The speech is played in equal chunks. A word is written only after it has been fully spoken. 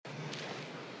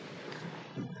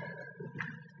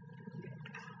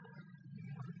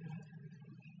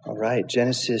All right,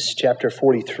 Genesis chapter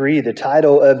 43. The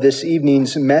title of this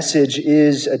evening's message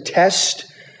is A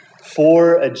Test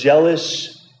for a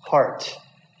Jealous Heart.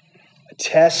 A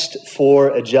test for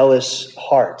a jealous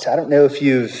heart. I don't know if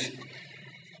you've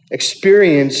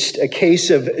experienced a case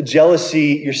of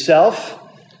jealousy yourself.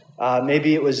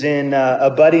 Maybe it was in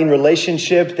a budding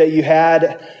relationship that you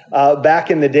had back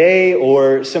in the day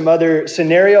or some other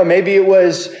scenario. Maybe it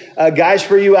was guys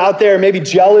for you out there, maybe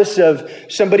jealous of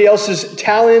somebody else's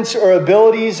talents or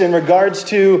abilities in regards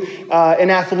to an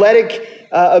athletic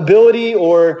ability,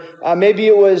 or maybe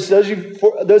it was those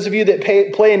of you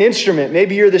that play an instrument.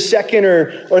 Maybe you're the second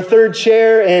or third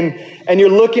chair and you're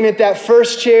looking at that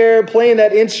first chair playing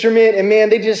that instrument, and man,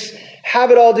 they just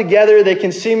have it all together. They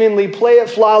can seemingly play it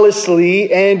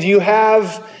flawlessly, and you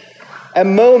have a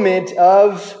moment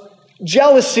of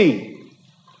jealousy.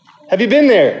 Have you been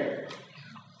there?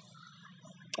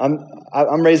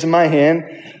 I'm raising my hand.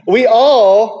 We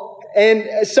all, and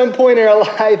at some point in our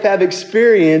life, have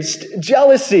experienced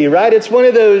jealousy, right? It's one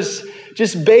of those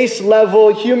just base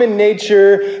level human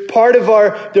nature, part of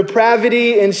our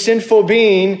depravity and sinful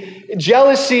being.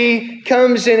 Jealousy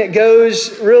comes and it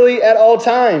goes really at all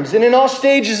times and in all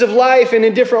stages of life and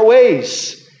in different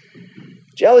ways.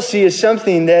 Jealousy is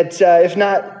something that, if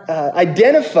not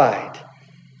identified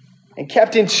and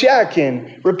kept in check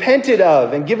and repented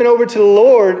of and given over to the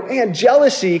Lord, man,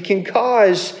 jealousy can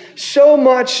cause so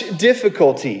much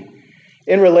difficulty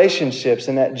in relationships,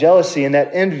 and that jealousy and that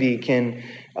envy can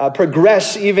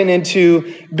progress even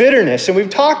into bitterness. And we've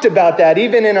talked about that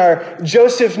even in our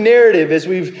Joseph narrative as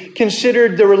we've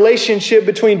considered the relationship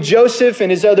between Joseph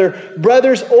and his other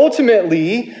brothers.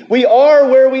 Ultimately, we are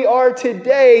where we are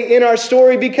today in our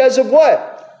story because of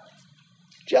what?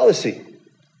 Jealousy.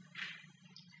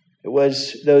 It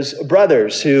was those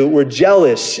brothers who were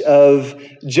jealous of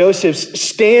Joseph's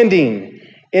standing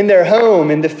in their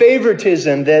home and the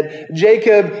favoritism that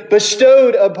Jacob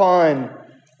bestowed upon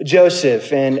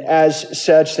Joseph. And as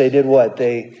such, they did what?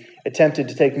 They attempted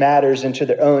to take matters into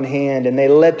their own hand, and they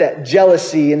let that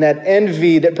jealousy and that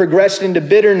envy that progressed into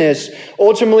bitterness.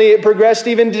 Ultimately, it progressed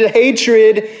even to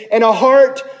hatred and a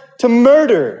heart to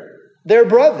murder their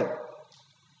brother.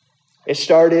 It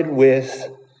started with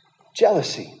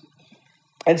jealousy.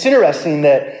 And it's interesting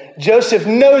that Joseph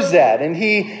knows that, and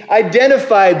he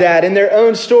identified that in their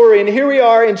own story. And here we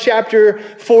are in chapter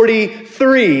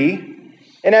 43.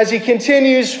 And as he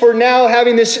continues for now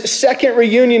having this second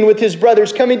reunion with his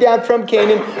brothers coming down from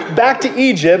Canaan back to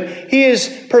Egypt, he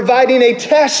is providing a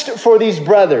test for these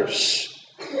brothers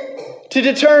to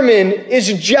determine,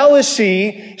 is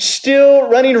jealousy still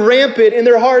running rampant in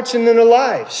their hearts and in their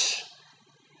lives?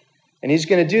 And he's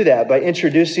going to do that by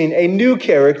introducing a new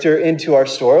character into our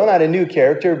story. Well, not a new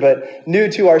character, but new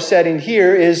to our setting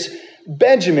here is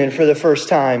Benjamin. For the first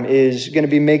time is going to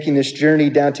be making this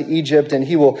journey down to Egypt, and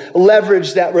he will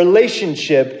leverage that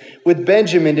relationship with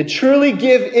Benjamin to truly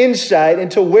give insight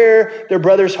into where their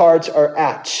brothers' hearts are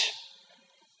at.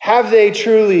 Have they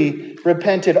truly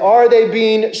repented? Are they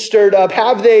being stirred up?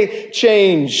 Have they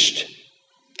changed?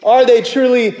 Are they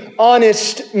truly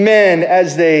honest men,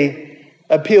 as they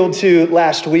appealed to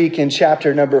last week in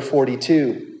chapter number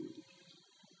 42?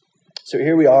 So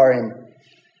here we are in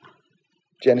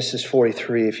Genesis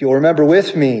 43. If you'll remember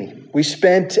with me, we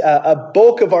spent a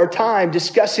bulk of our time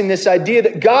discussing this idea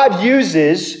that God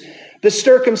uses the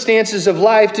circumstances of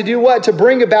life to do what? To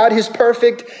bring about his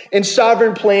perfect and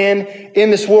sovereign plan in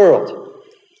this world.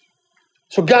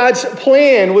 So God's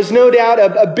plan was no doubt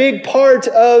a big part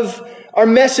of our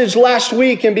message last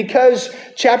week. And because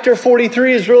chapter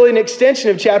 43 is really an extension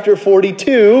of chapter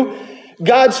 42,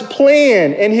 God's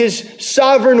plan and his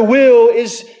sovereign will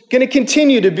is going to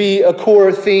continue to be a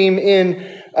core theme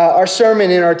in our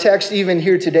sermon, in our text, even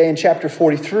here today in chapter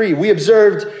 43. We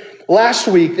observed last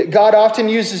week that God often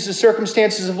uses the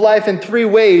circumstances of life in three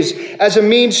ways: as a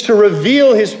means to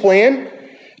reveal his plan,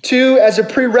 two, as a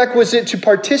prerequisite to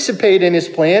participate in his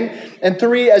plan, and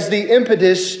three, as the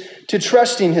impetus to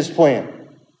trusting his plan.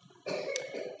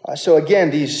 So again,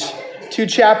 these two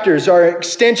chapters are an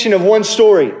extension of one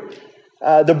story.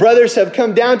 The brothers have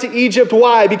come down to Egypt.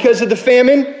 Why? Because of the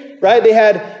famine, right? They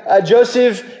had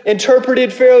Joseph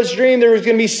interpreted Pharaoh's dream. There was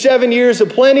going to be 7 years of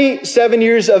plenty, 7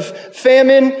 years of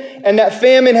famine, and that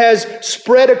famine has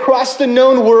spread across the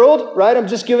known world, right? I'm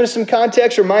just giving us some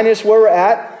context, reminding us where we're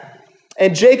at.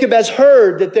 And Jacob has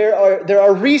heard that there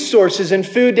are resources and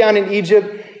food down in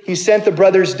Egypt. He sent the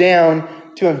brothers down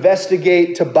to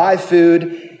investigate, to buy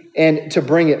food, and to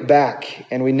bring it back.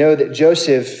 And we know that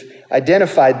Joseph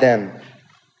identified them.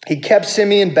 He kept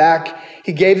Simeon back.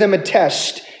 He gave them a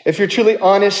test. If you're truly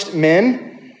honest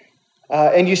men,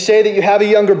 and you say that you have a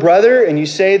younger brother, and you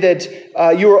say that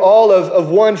you are all of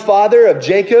one father, of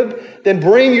Jacob, then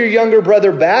bring your younger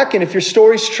brother back. And if your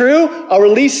story's true, I'll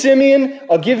release Simeon,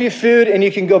 I'll give you food, and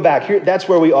you can go back. Here, that's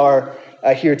where we are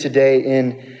here today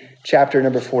in chapter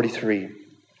number 43.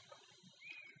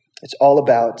 It's all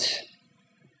about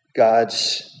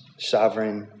God's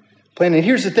sovereign plan. And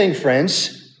here's the thing,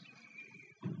 friends.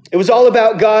 It was all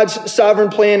about God's sovereign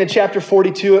plan in chapter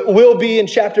 42. It will be in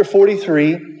chapter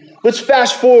 43. Let's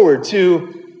fast forward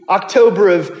to October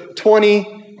of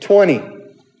 2020.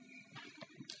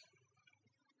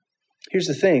 Here's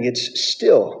the thing. It's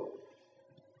still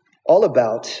all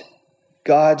about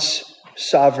God's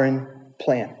sovereign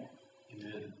plan.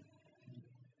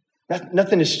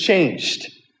 Nothing has changed.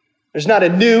 There's not a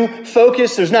new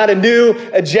focus. There's not a new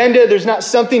agenda. There's not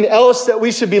something else that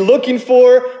we should be looking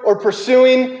for or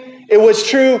pursuing. It was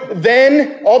true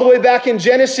then, all the way back in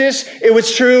Genesis. It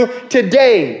was true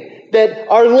today, that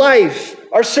our life,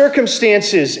 our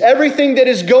circumstances, everything that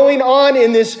is going on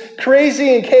in this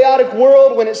crazy and chaotic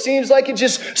world, when it seems like it's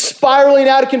just spiraling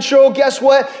out of control, guess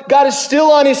what? God is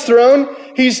still on his throne.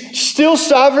 He's still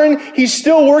sovereign. He's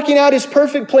still working out his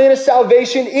perfect plan of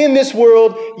salvation in this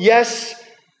world. Yes,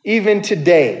 even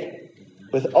today,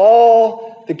 with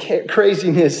all the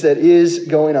craziness that is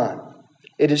going on,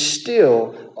 it is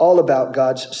still all about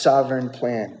God's sovereign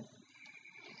plan.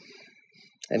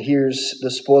 And here's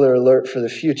the spoiler alert for the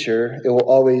future. It will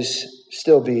always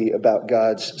still be about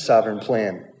God's sovereign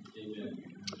plan. Amen.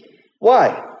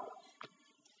 Why?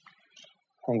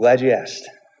 I'm glad you asked.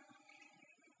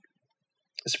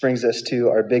 This brings us to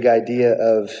our big idea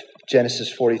of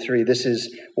Genesis 43. This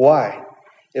is why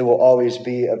it will always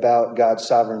be about God's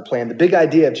sovereign plan. The big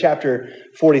idea of chapter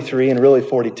 43 and really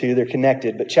 42, they're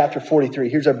connected, but chapter 43,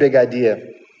 here's our big idea.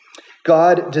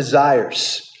 God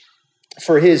desires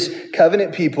for his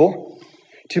covenant people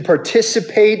to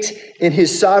participate in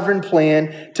his sovereign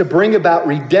plan to bring about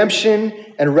redemption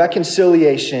and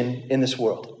reconciliation in this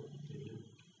world.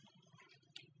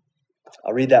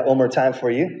 I'll read that one more time for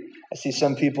you. I see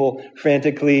some people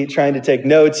frantically trying to take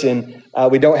notes, and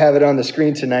we don't have it on the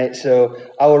screen tonight, so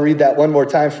I will read that one more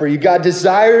time for you. God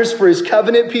desires for his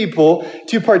covenant people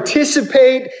to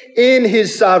participate in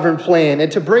his sovereign plan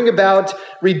and to bring about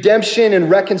redemption and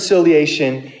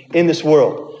reconciliation in this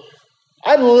world.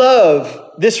 I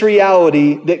love this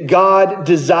reality that God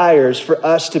desires for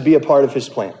us to be a part of his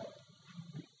plan.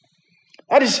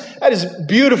 That is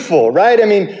beautiful, right? I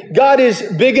mean, God is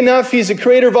big enough. He's the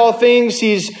creator of all things.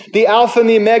 He's the Alpha and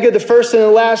the Omega, the first and the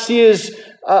last. He has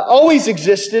always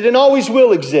existed and always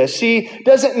will exist. He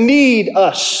doesn't need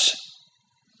us.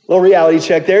 Little reality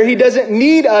check there. He doesn't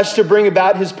need us to bring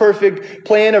about his perfect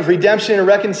plan of redemption and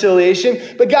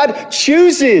reconciliation, but God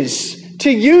chooses to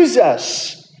use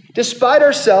us despite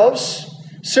ourselves.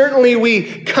 Certainly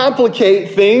we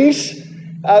complicate things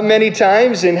many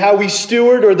times in how we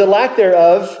steward or the lack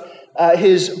thereof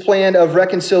his plan of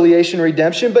reconciliation and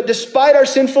redemption. But despite our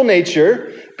sinful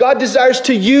nature, God desires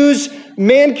to use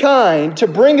mankind to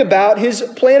bring about his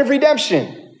plan of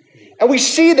redemption. And we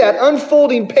see that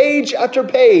unfolding page after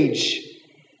page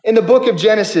in the book of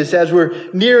Genesis as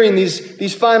we're nearing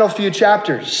these final few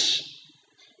chapters.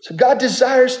 So God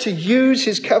desires to use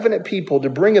his covenant people to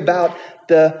bring about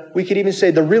we could even say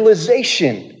the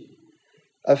realization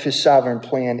of his sovereign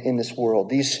plan in this world.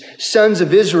 These sons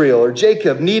of Israel or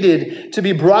Jacob needed to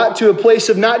be brought to a place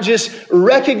of not just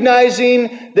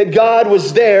recognizing that God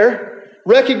was there,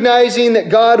 recognizing that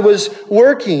God was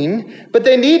working, but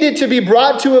they needed to be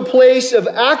brought to a place of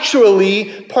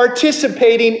actually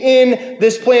participating in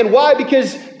this plan. Why?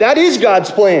 Because that is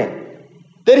God's plan.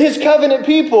 That his covenant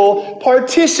people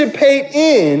participate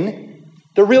in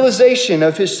the realization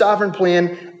of his sovereign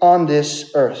plan on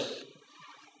this earth.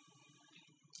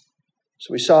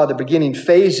 So we saw the beginning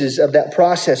phases of that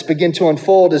process begin to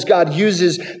unfold as God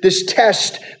uses this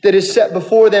test that is set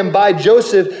before them by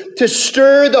Joseph to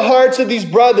stir the hearts of these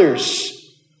brothers.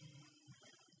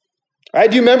 All right,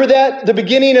 do you remember that? The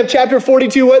beginning of chapter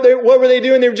 42, what were they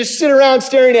doing? They were just sitting around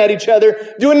staring at each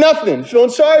other, doing nothing, feeling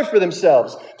sorry for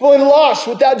themselves, feeling lost,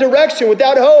 without direction,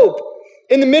 without hope,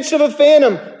 in the midst of a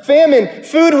famine,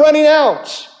 food running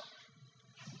out.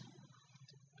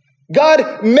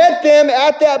 God met them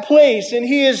at that place, and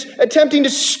he is attempting to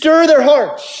stir their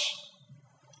hearts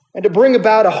and to bring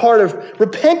about a heart of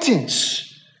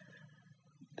repentance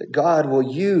that God will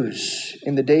use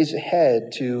in the days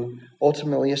ahead to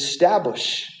ultimately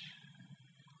establish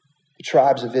the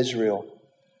tribes of Israel.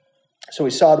 So we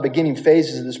saw the beginning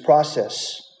phases of this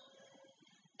process.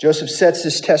 Joseph sets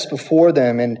this test before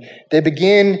them, and they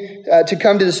begin to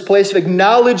come to this place of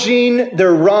acknowledging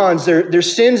their wrongs, their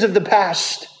sins of the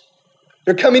past.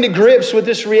 They're coming to grips with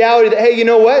this reality that, hey, you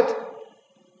know what?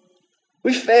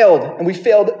 We failed, and we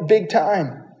failed big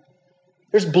time.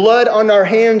 There's blood on our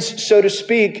hands, so to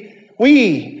speak.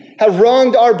 We have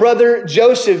wronged our brother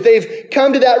Joseph. They've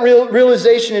come to that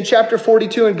realization in chapter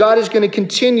 42, and God is going to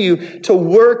continue to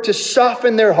work to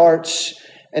soften their hearts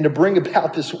and to bring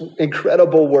about this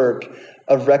incredible work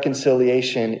of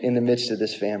reconciliation in the midst of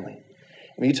this family.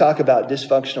 When you talk about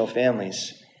dysfunctional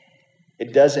families,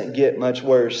 it doesn't get much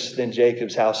worse than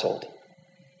Jacob's household.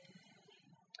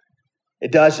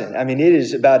 It doesn't. I mean, it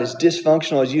is about as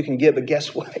dysfunctional as you can get, but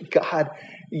guess what? God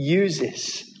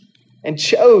uses and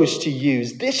chose to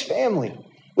use this family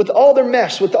with all their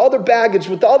mess, with all their baggage,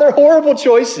 with all their horrible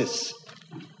choices.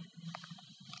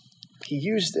 He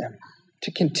used them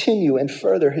to continue and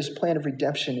further his plan of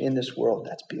redemption in this world.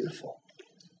 That's beautiful.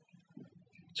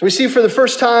 So we see for the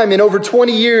first time in over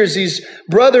 20 years, these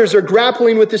brothers are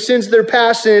grappling with the sins of their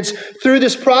past, and it's through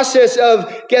this process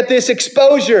of, get this,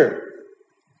 exposure,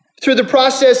 through the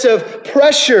process of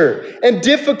pressure and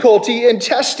difficulty and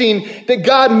testing that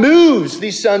God moves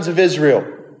these sons of Israel.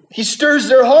 He stirs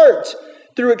their heart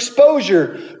through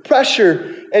exposure,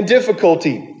 pressure, and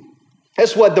difficulty.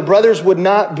 That's what the brothers would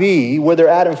not be where they're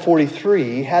at in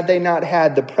 43 had they not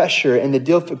had the pressure and the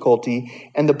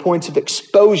difficulty and the points of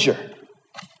exposure.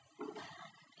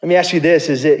 Let me ask you this.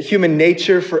 Is it human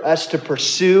nature for us to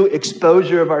pursue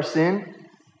exposure of our sin?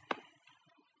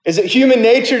 Is it human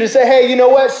nature to say, hey, you know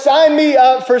what? Sign me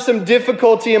up for some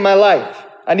difficulty in my life.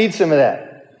 I need some of that.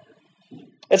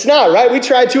 It's not, right? We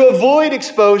try to avoid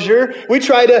exposure. We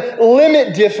try to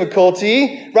limit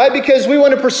difficulty, right? Because we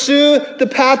want to pursue the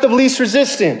path of least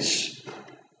resistance.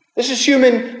 This is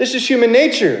human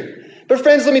nature. But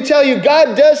friends, let me tell you,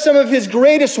 God does some of his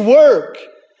greatest work.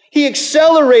 He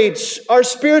accelerates our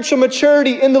spiritual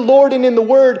maturity in the Lord and in the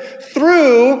Word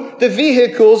through the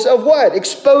vehicles of what?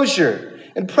 Exposure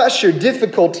and pressure,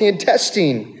 difficulty, and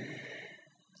testing.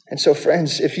 And so,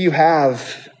 friends, if you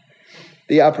have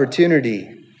the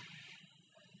opportunity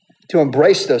to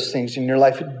embrace those things in your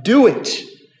life, do it.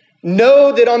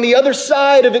 Know that on the other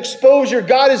side of exposure,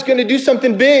 God is going to do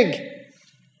something big.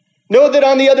 Know that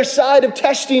on the other side of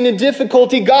testing and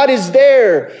difficulty, God is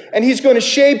there, and he's going to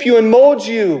shape you and mold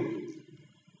you.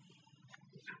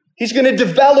 He's going to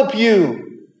develop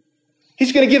you.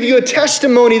 He's going to give you a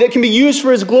testimony that can be used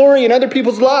for his glory in other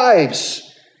people's lives.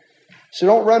 So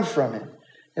don't run from it.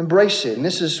 Embrace it. And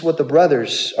this is what the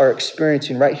brothers are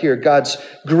experiencing right here. God's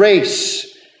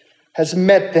grace has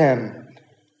met them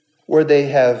where they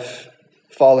have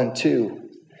fallen to.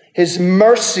 His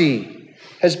mercy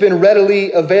has been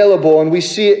readily available, and we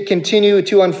see it continue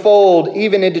to unfold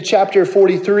even into chapter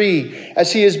 43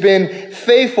 as he has been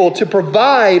faithful to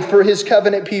provide for his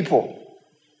covenant people.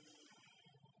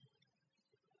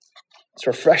 It's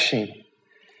refreshing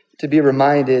to be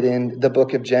reminded in the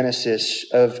book of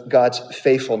Genesis of God's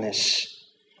faithfulness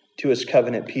to his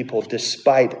covenant people,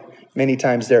 despite many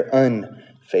times their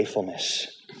unfaithfulness.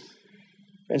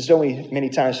 Friends, don't we many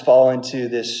times fall into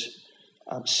this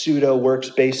pseudo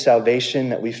works-based salvation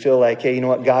that we feel like, hey, you know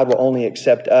what? God will only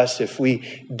accept us if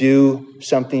we do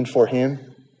something for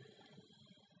him.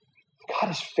 God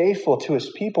is faithful to his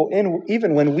people,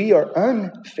 even when we are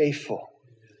unfaithful.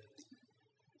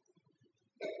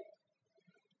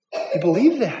 You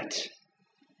believe that?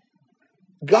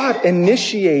 God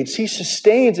initiates, he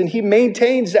sustains, and he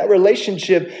maintains that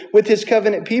relationship with his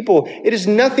covenant people. It is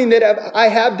nothing that I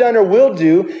have done or will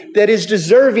do that is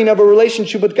deserving of a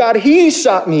relationship with God. He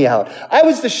sought me out. I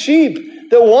was the sheep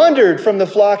that wandered from the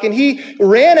flock, and he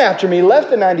ran after me,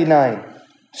 left the 99,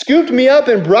 scooped me up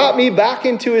and brought me back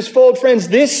into his fold. Friends,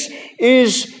 this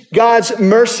is God's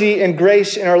mercy and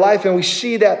grace in our life, and we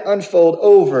see that unfold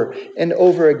over and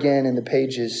over again in the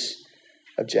pages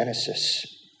of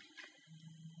Genesis.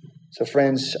 So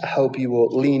friends, I hope you will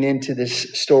lean into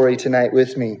this story tonight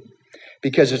with me,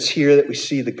 because it's here that we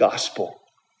see the gospel.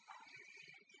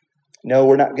 No,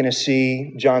 we're not going to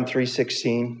see John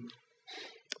 3:16.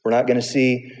 We're not going to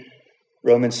see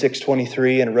Romans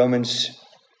 6:23 and Romans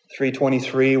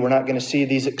 3:23. We're not going to see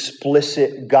these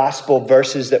explicit gospel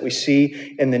verses that we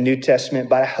see in the New Testament,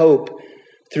 but I hope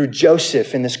through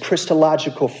Joseph and this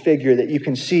Christological figure that you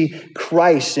can see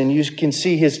Christ, and you can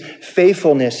see his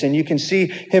faithfulness, and you can see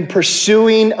him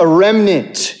pursuing a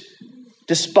remnant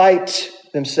despite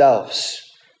themselves.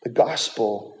 The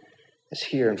gospel is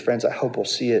here, and friends, I hope we'll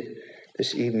see it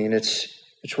this evening.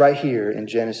 It's right here in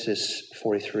Genesis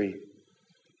 43.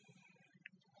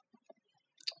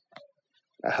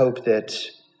 I hope that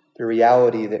the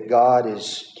reality that God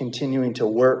is continuing to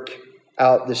work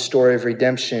out the story of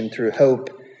redemption through hope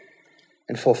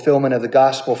and fulfillment of the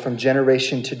gospel from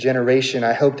generation to generation.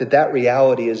 I hope that that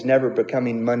reality is never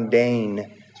becoming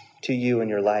mundane to you in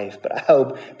your life. But I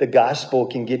hope the gospel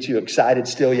can get you excited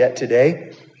still yet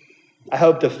today. I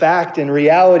hope the fact and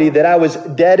reality that I was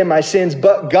dead in my sins,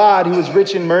 but God, who is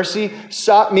rich in mercy,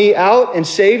 sought me out and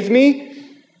saved me.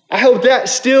 I hope that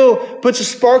still puts a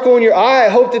sparkle in your eye. I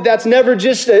hope that that's never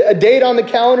just a date on the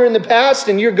calendar in the past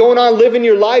and you're going on living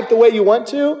your life the way you want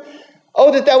to.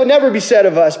 Oh, that would never be said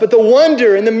of us. But the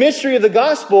wonder and the mystery of the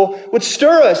gospel would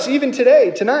stir us even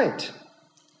today, tonight.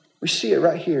 We see it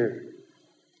right here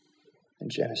in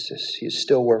Genesis. He is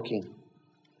still working,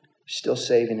 still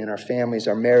saving in our families,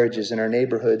 our marriages, in our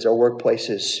neighborhoods, our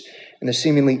workplaces, in the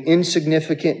seemingly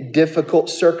insignificant, difficult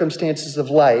circumstances of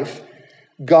life.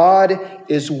 God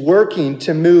is working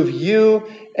to move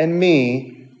you and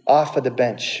me off of the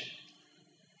bench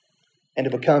and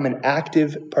to become an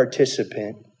active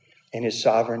participant in his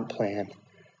sovereign plan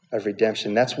of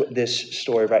redemption. That's what this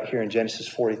story right here in Genesis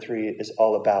 43 is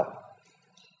all about.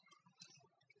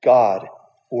 God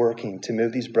working to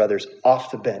move these brothers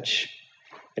off the bench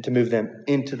and to move them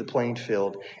into the playing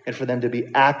field and for them to be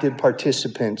active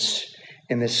participants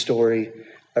in this story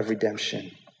of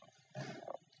redemption.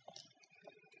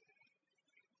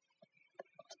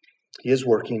 He is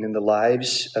working in the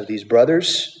lives of these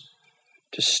brothers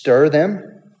to stir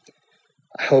them.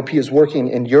 I hope he is working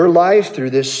in your life through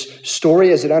this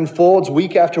story as it unfolds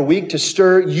week after week to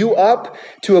stir you up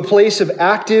to a place of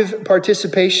active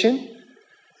participation.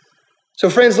 So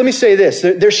friends, let me say this.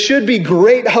 There should be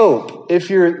great hope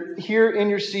if you're here in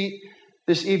your seat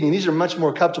this evening. These are much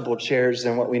more comfortable chairs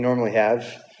than what we normally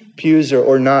have. Pews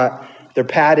or not, they're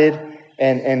padded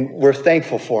and we're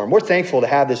thankful for them. We're thankful to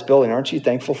have this building. Aren't you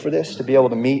thankful for this? To be able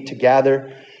to meet, to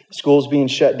gather. Schools being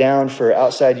shut down for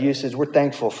outside uses. We're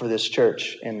thankful for this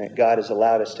church and that God has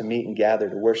allowed us to meet and gather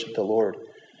to worship the Lord.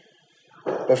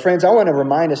 But friends, I want to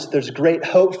remind us there's great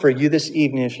hope for you this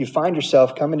evening if you find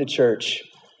yourself coming to church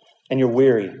and you're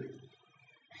weary.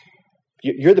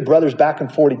 You're the brothers back in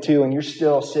 42 and you're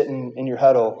still sitting in your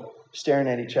huddle staring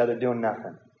at each other doing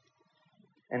nothing.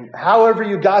 And however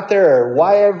you got there or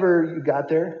whyever you got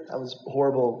there, that was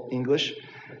horrible English,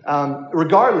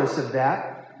 regardless of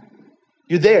that,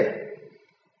 you're there.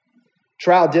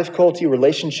 Trial, difficulty,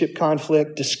 relationship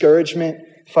conflict, discouragement,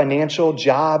 financial,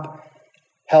 job,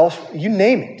 health, you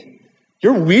name it.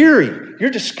 You're weary. You're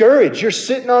discouraged. You're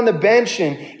sitting on the bench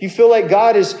and you feel like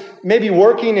God is maybe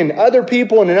working in other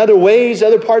people and in other ways,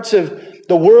 other parts of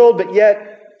the world, but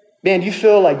yet, man, you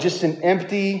feel like just an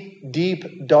empty,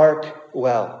 deep, dark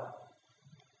well.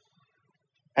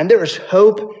 And there is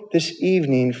hope this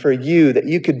evening for you that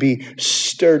you could be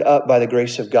stirred up by the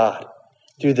grace of God.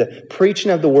 Through the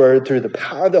preaching of the word, through the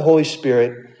power of the Holy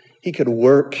Spirit, he could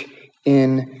work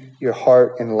in your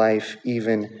heart and life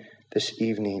even this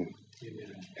evening.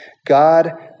 Amen.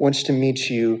 God wants to meet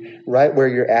you right where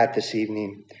you're at this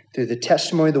evening. Through the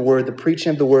testimony of the word, the preaching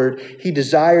of the word, he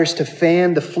desires to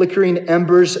fan the flickering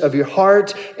embers of your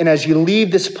heart. And as you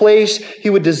leave this place, he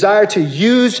would desire to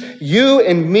use you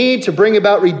and me to bring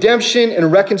about redemption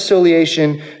and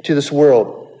reconciliation to this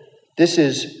world. This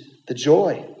is the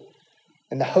joy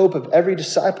and the hope of every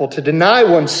disciple, to deny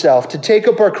oneself, to take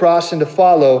up our cross and to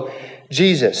follow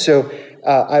Jesus. So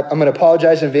I'm going to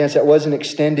apologize in advance. That was an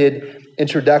extended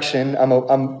introduction. I'm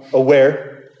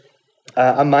aware.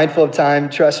 I'm mindful of time.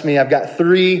 Trust me, I've got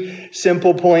 3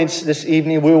 simple points this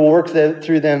evening. We will work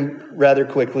through them rather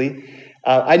quickly.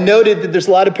 I noted that there's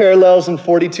a lot of parallels in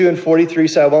 42 and 43,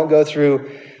 so I won't go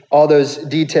through all those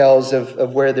details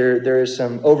of where there is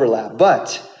some overlap.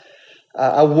 But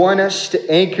I want us to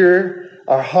anchor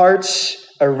our hearts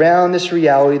around this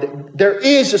reality that there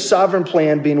is a sovereign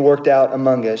plan being worked out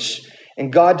among us,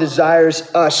 and God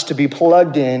desires us to be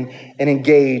plugged in and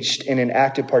engaged and an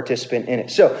active participant in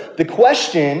it. So the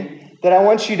question that I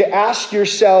want you to ask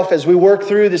yourself as we work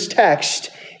through this text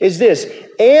is this: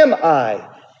 am I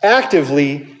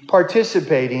actively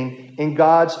participating in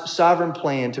God's sovereign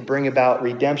plan to bring about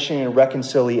redemption and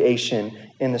reconciliation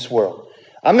in this world?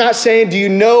 I'm not saying, do you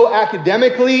know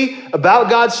academically about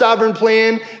God's sovereign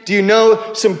plan? Do you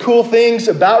know some cool things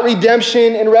about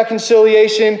redemption and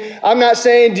reconciliation? I'm not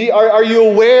saying, are you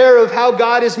aware of how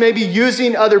God is maybe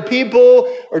using other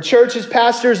people or churches,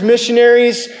 pastors,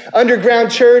 missionaries,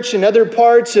 underground church, and other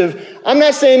parts of... I'm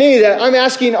not saying any of that. I'm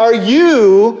asking, are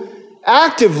you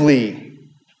actively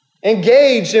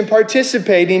engaged in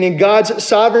participating in God's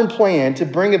sovereign plan to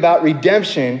bring about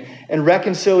redemption and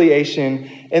reconciliation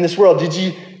in this world? Did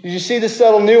you see the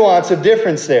subtle nuance of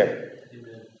difference there?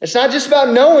 Amen. It's not just about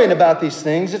knowing about these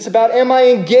things. It's about, am I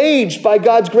engaged by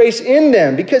God's grace in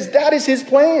them? Because that is his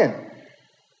plan.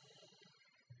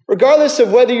 Regardless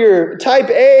of whether you're type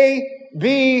A,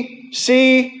 B,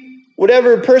 C,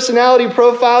 whatever personality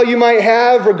profile you might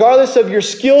have, regardless of your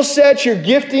skill set, your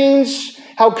giftings,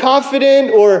 how confident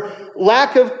or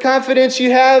lack of confidence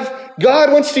you have,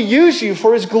 God wants to use you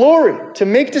for His glory, to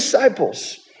make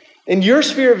disciples in your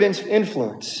sphere of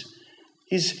influence.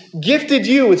 He's gifted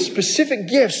you with specific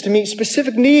gifts to meet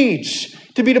specific needs,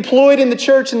 to be deployed in the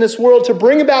church in this world, to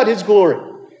bring about His glory.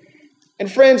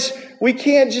 And friends, we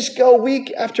can't just go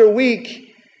week after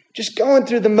week, just going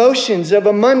through the motions of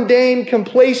a mundane,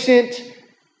 complacent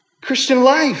Christian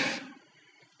life.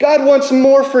 God wants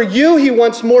more for you. He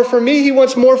wants more for me. He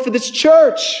wants more for this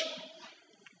church.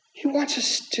 He wants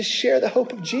us to share the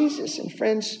hope of Jesus. And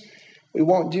friends, we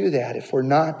won't do that if we're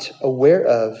not aware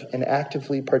of and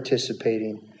actively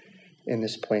participating in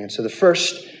this plan. So the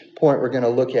first point we're going to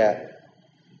look at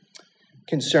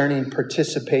concerning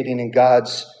participating in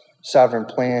God's sovereign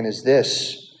plan is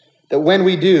this: that when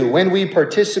we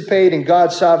participate in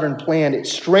God's sovereign plan, it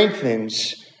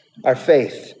strengthens our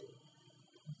faith.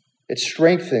 It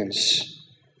strengthens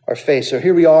our faith. So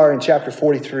here we are in chapter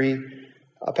 43.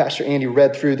 Pastor Andy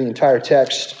read through the entire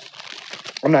text.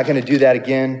 I'm not going to do that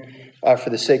again for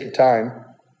the sake of time.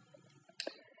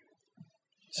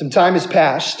 Some time has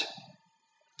passed.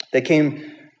 They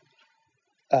came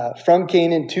from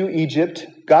Canaan to Egypt,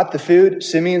 got the food.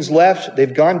 Simeon's left.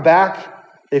 They've gone back.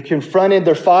 They've confronted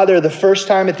their father the first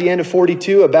time at the end of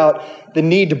 42 about the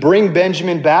need to bring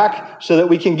Benjamin back so that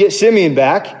we can get Simeon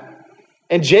back.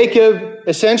 And Jacob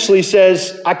essentially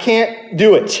says, I can't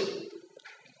do it.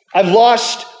 I've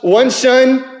lost one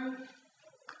son.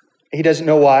 He doesn't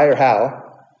know why or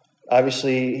how.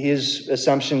 Obviously, his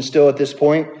assumption still at this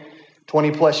point,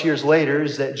 20 plus years later,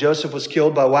 is that Joseph was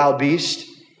killed by wild beasts.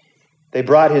 They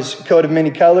brought his coat of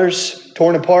many colors,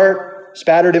 torn apart,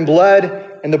 spattered in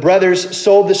blood, and the brothers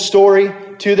sold the story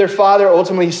to their father.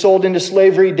 Ultimately, he sold into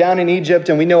slavery down in Egypt,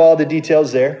 and we know all the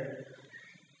details there.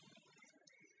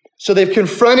 So they've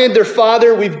confronted their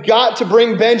father. We've got to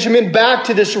bring Benjamin back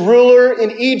to this ruler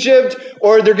in Egypt,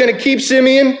 or they're going to keep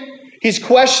Simeon. He's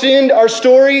questioned our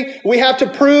story. We have to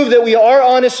prove that we are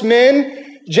honest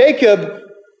men. Jacob,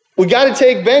 we got to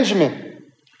take Benjamin.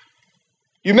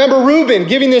 You remember Reuben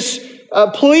giving this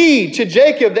plea to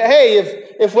Jacob that, hey,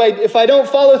 if I don't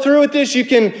follow through with this, you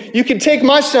can take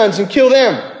my sons and kill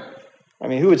them. I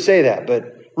mean, who would say that? But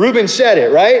Reuben said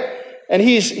it, right? And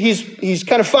he's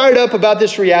kind of fired up about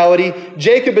this reality.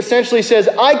 Jacob essentially says,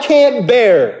 I can't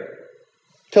bear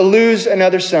to lose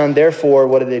another son. Therefore,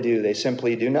 what do? They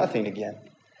simply do nothing again.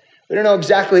 We don't know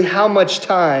exactly how much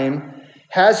time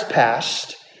has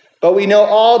passed, but we know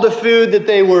all the food that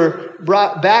they were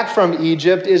brought back from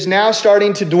Egypt is now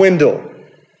starting to dwindle.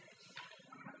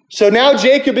 So now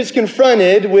Jacob is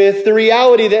confronted with the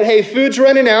reality that, hey, food's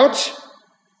running out.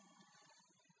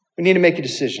 We need to make a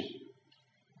decision.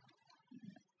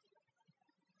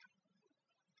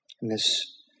 And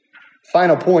this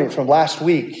final point from last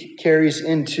week carries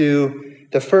into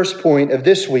the first point of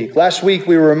this week. Last week,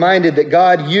 we were reminded that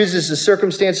God uses the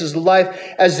circumstances of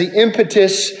life as the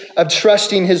impetus of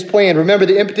trusting His plan. Remember,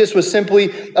 the impetus was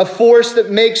simply a force that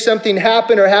makes something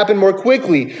happen or happen more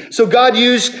quickly. So God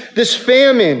used this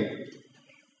famine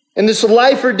and this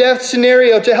life or death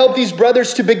scenario to help these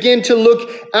brothers to begin to look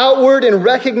outward and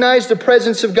recognize the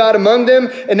presence of God among them.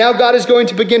 And now God is going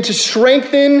to begin to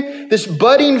strengthen this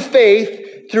budding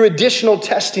faith through additional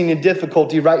testing and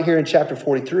difficulty right here in chapter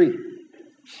 43.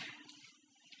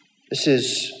 This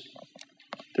is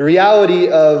the reality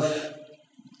of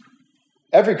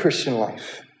every Christian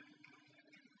life.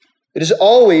 It is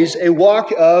always a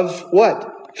walk of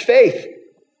what? Faith.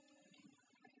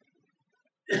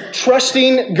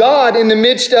 Trusting God in the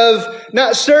midst of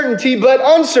not certainty, but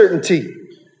uncertainty.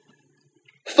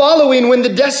 Following when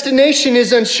the destination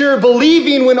is unsure.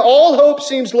 Believing when all hope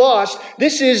seems lost.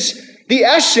 This is the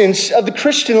essence of the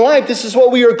Christian life. This is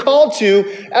what we are called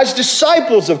to as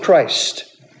disciples of Christ.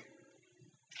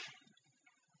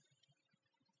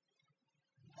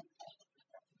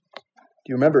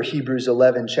 Do you remember Hebrews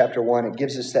 11, chapter 1? It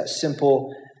gives us that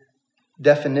simple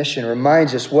definition,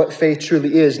 reminds us what faith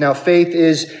truly is. Now, faith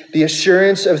is the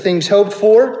assurance of things hoped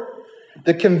for,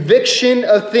 the conviction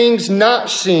of things not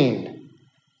seen.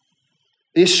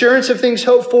 The assurance of things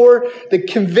hoped for, the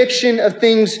conviction of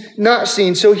things not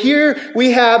seen. So here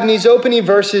we have in these opening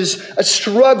verses a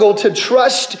struggle to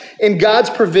trust in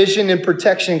God's provision and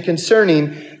protection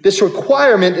concerning this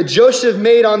requirement that Joseph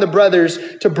made on the brothers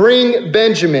to bring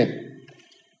Benjamin.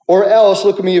 Or else,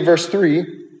 look at me at verse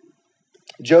 3.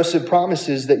 Joseph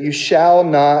promises that you shall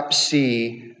not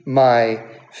see my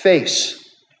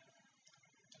face.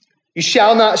 You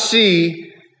shall not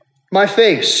see my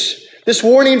face. This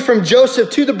warning from Joseph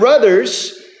to the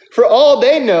brothers, for all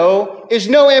they know, is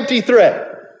no empty threat.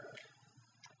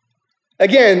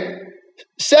 Again,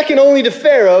 second only to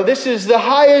Pharaoh, this is the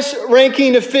highest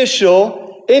ranking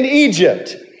official in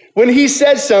Egypt. When he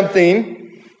says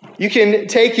something, you can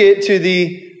take it to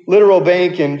the literal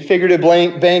bank and figurative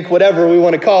bank, whatever we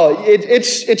want to call it.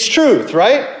 It's truth,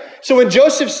 right? So when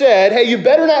Joseph said, hey, you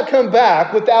better not come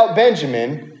back without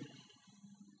Benjamin,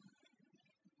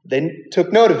 they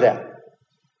took note of that.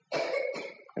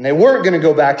 And they weren't going to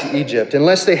go back to Egypt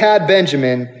unless they had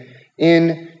Benjamin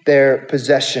in their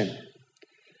possession.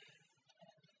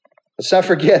 Let's not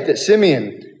forget that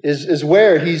Simeon is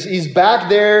where he's back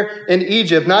there in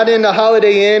Egypt, not in a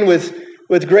Holiday Inn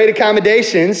with great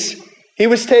accommodations. He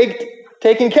was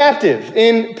taken captive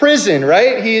in prison,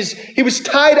 right? He was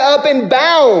tied up and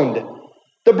bound.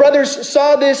 The brothers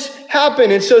saw this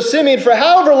happen. And so Simeon, for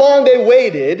however long they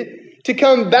waited to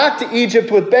come back to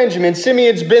Egypt with Benjamin,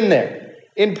 Simeon's been there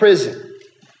in prison.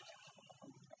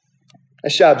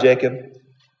 Nice job, Jacob.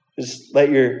 Just let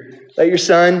your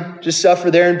son just suffer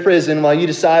there in prison while you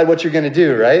decide what you're going to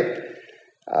do, right?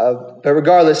 But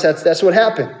regardless, that's what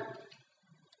happened.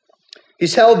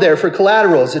 He's held there for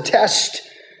collateral as a test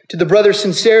to the brothers'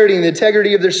 sincerity and the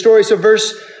integrity of their story. So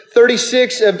verse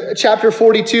 36 of chapter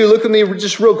 42, look at me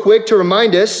just real quick to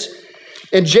remind us.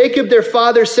 And Jacob, their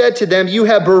father, said to them, you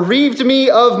have bereaved me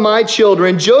of my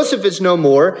children. Joseph is no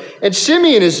more, and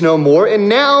Simeon is no more, and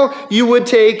now you would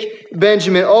take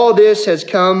Benjamin. All this has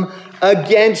come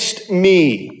against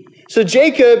me. So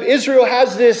Jacob, Israel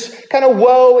has this kind of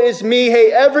woe is me.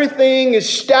 Hey, everything is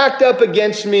stacked up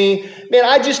against me. Man,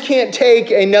 I just can't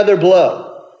take another blow.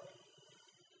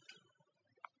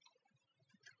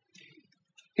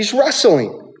 He's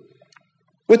wrestling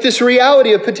with this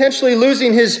reality of potentially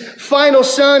losing his final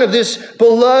son, of this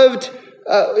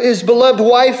his beloved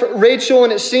wife, Rachel,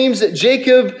 and it seems that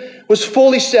Jacob was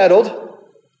fully settled,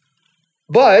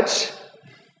 but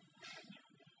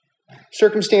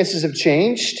circumstances have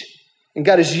changed, and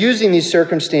God is using these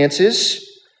circumstances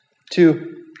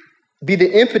to be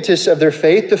the impetus of their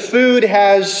faith. The food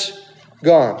has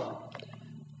gone.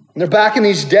 And they're back in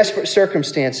these desperate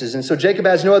circumstances, and so Jacob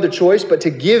has no other choice but to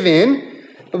give in.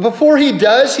 But before he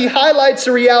does, he highlights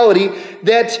the reality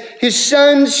that his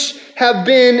sons have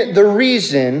been the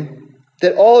reason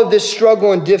that all of this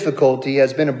struggle and difficulty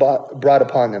has been brought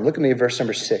upon them. Look at me at verse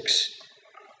number 6.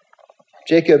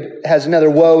 Jacob has another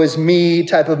woe is me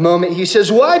type of moment. He says,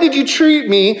 why did you treat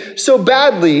me so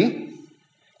badly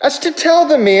as to tell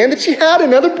the man that she had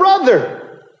another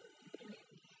brother?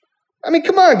 I mean,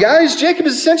 come on, guys. Jacob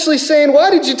is essentially saying, why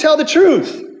did you tell the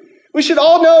truth? We should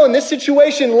all know in this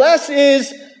situation, less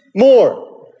is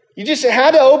more. You just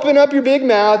had to open up your big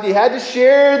mouth. You had to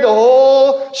share the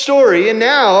whole story. And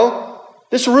now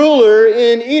this ruler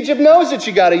in Egypt knows that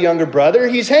you got a younger brother.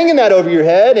 He's hanging that over your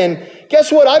head. And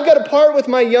guess what? I've got to part with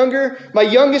my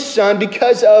youngest son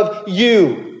because of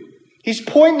you. He's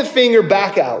pointing the finger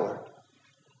back outward.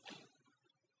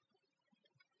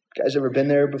 You guys ever been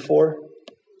there before?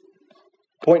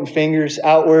 Pointing fingers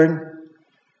outward,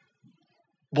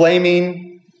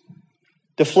 blaming,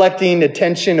 deflecting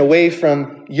attention away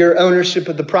from your ownership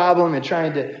of the problem and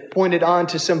trying to point it on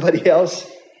to somebody else.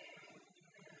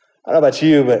 I don't know about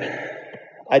you, but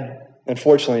I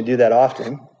unfortunately do that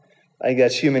often. I think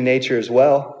that's human nature as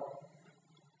well.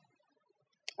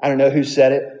 I don't know who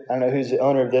said it. I don't know who's the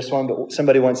owner of this one, but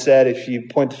somebody once said, if you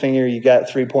point the finger, you got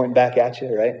 3 pointing back at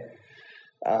you, right?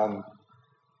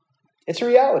 It's a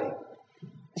reality.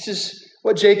 This is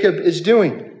what Jacob is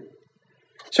doing.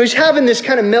 So he's having this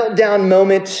kind of meltdown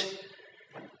moment,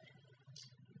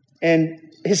 and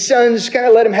his sons kind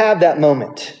of let him have that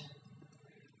moment.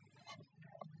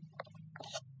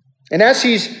 And as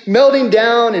he's melting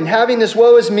down and having this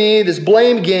woe is me, this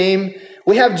blame game,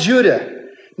 we have Judah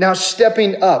now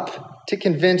stepping up to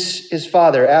convince his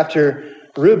father after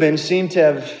Reuben seemed to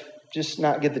have just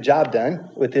not get the job done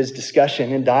with his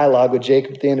discussion and dialogue with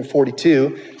Jacob at the end of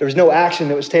 42. There was no action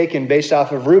that was taken based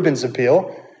off of Reuben's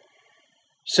appeal.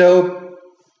 So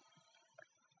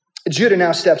Judah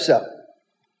now steps up.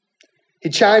 He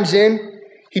chimes in.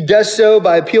 He does so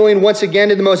by appealing once again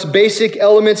to the most basic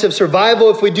elements of survival.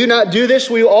 If we do not do this,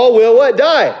 we all will what?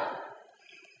 Die.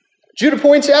 Judah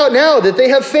points out now that they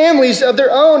have families of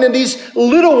their own, and these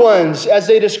little ones, as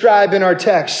they describe in our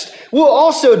text, will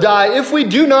also die if we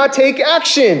do not take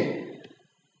action.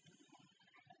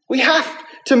 We have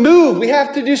to move. We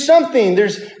have to do something.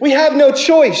 We have no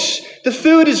choice. The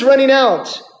food is running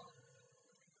out.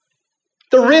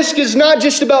 The risk is not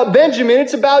just about Benjamin,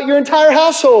 it's about your entire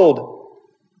household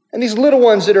and these little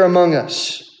ones that are among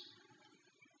us.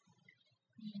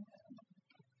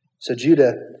 So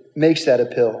Judah makes that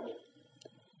appeal.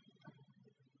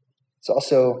 It's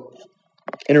also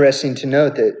interesting to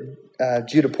note that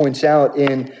Judah points out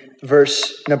in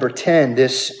verse number 10,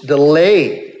 this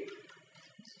delay.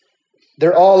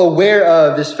 They're all aware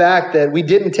of this fact that we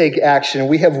didn't take action.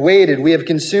 We have waited. We have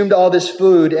consumed all this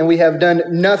food, and we have done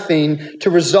nothing to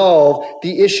resolve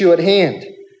the issue at hand.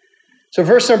 So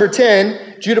verse number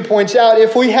 10, Judah points out,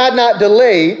 if we had not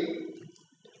delayed,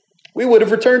 we would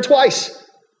have returned twice.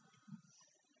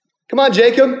 Come on,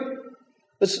 Jacob.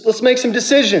 Let's make some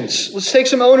decisions. Let's take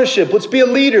some ownership. Let's be a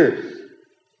leader.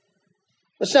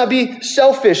 Let's not be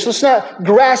selfish. Let's not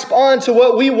grasp on to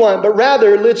what we want, but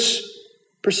rather let's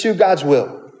pursue God's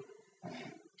will.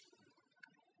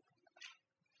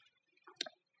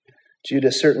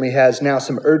 Judah certainly has now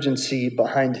some urgency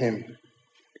behind him.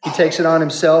 He takes it on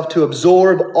himself to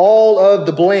absorb all of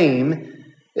the blame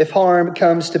if harm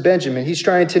comes to Benjamin. He's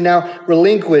trying to now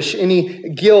relinquish any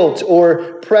guilt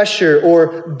or pressure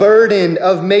or burden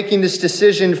of making this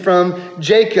decision from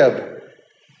Jacob.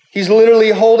 He's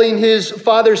literally holding his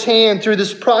father's hand through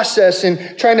this process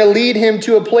and trying to lead him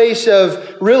to a place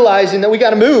of realizing that we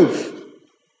got to move.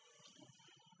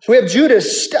 So we have Judah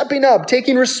stepping up,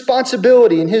 taking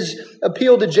responsibility, and his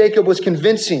appeal to Jacob was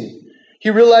convincing. He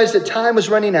realized that time was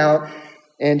running out,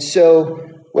 and so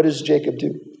what does Jacob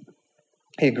do?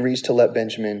 He agrees to let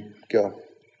Benjamin go.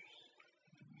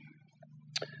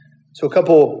 So a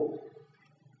couple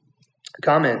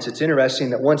comments. It's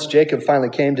interesting that once Jacob finally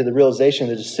came to the realization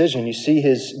of the decision, you see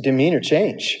his demeanor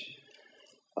change.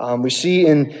 We see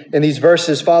in these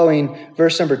verses following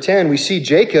verse number 10, we see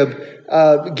Jacob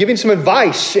giving some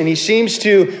advice, and he seems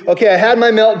to, okay, I had my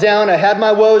meltdown, I had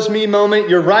my woe is me moment,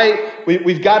 you're right,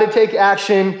 we've got to take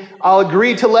action, I'll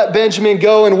agree to let Benjamin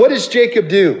go. And what does Jacob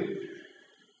do?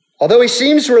 Although he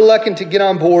seems reluctant to get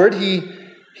on board, he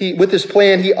with this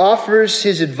plan, he offers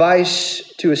his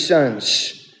advice to his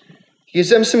sons. He gives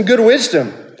them some good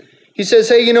wisdom. He says,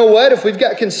 hey, you know what? If we've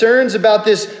got concerns about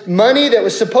this money that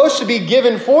was supposed to be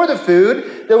given for the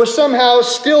food, that was somehow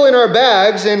still in our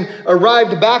bags and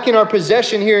arrived back in our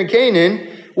possession here in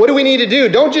Canaan, what do we need to do?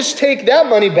 Don't just take that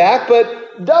money back,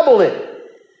 but double it.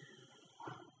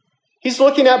 He's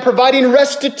looking at providing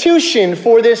restitution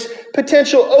for this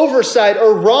potential oversight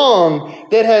or wrong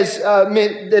that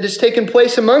has taken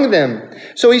place among them.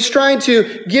 So he's trying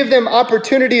to give them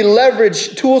opportunity,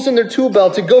 leverage, tools in their tool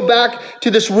belt to go back to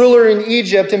this ruler in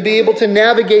Egypt and be able to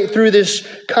navigate through this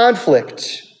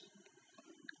conflict.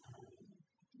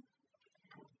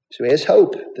 So he has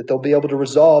hope that they'll be able to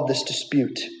resolve this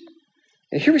dispute.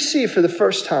 And here we see for the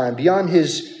first time, beyond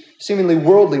his seemingly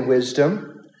worldly wisdom,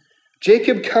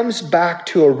 Jacob comes back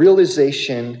to a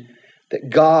realization that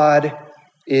God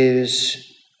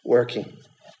is working.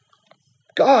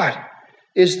 God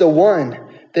is the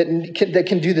one that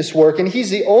can do this work, and he's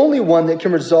the only one that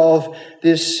can resolve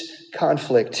this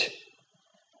conflict.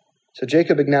 So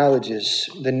Jacob acknowledges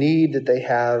the need that they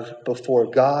have before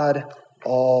God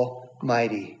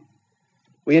Almighty.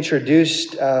 We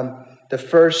introduced the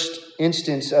first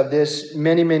instance of this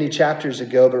many, many chapters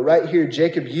ago, but right here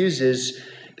Jacob uses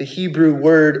the Hebrew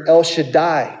word El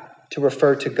Shaddai to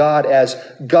refer to God as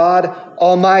God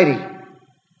Almighty.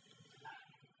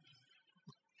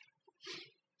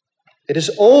 It is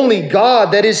only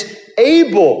God that is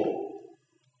able,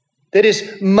 that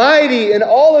is mighty in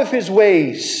all of his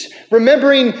ways.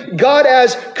 Remembering God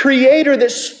as creator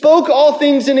that spoke all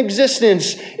things in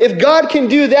existence. If God can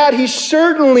do that, he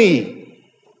certainly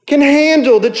can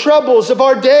handle the troubles of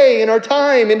our day and our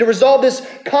time and to resolve this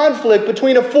conflict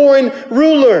between a foreign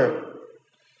ruler.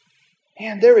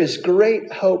 And there is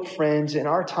great hope, friends, in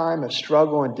our time of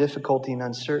struggle and difficulty and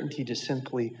uncertainty to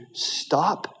simply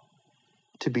stop,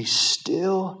 to be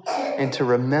still, and to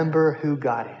remember who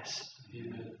God is.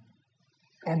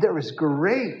 And there is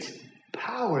great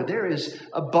power. There is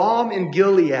a balm in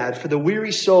Gilead for the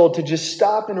weary soul to just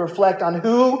stop and reflect on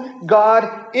who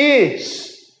God is.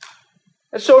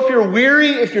 And so if you're weary,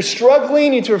 if you're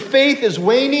struggling, if your faith is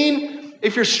waning,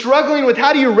 if you're struggling with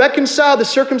how do you reconcile the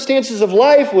circumstances of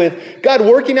life with God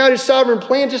working out his sovereign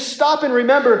plan, just stop and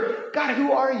remember, God,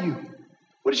 who are you?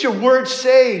 What does your word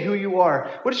say who you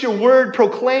are? What does your word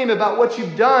proclaim about what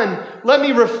you've done? Let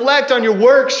me reflect on your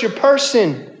works, your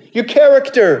person, your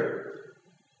character.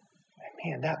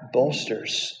 Man, that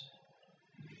bolsters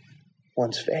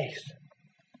one's faith.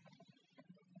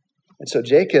 And so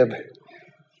Jacob,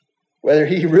 whether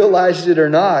he realized it or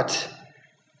not,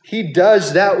 he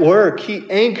does that work. He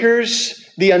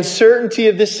anchors the uncertainty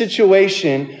of this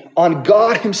situation on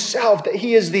God himself, that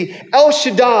he is the El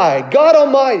Shaddai, God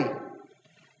Almighty.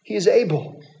 He is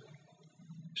able.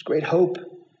 There's great hope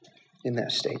in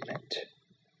that statement.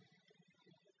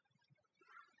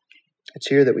 It's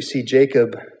here that we see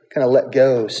Jacob kind of let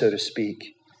go, so to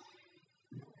speak.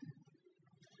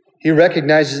 He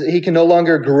recognizes that he can no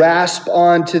longer grasp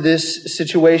onto this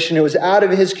situation. It was out of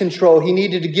his control. He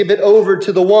needed to give it over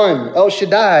to the one, El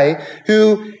Shaddai,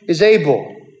 who is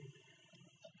able.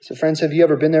 So friends, have you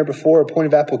ever been there before? A point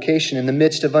of application in the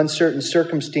midst of uncertain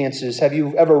circumstances. Have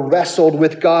you ever wrestled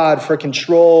with God for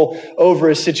control over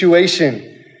a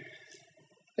situation?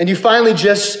 And you finally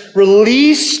just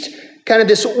released kind of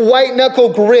this white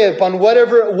knuckle grip on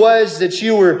whatever it was that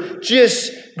you were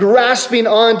just grasping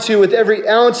onto with every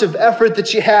ounce of effort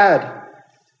that you had.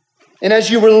 And as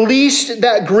you released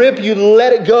that grip, you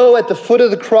let it go at the foot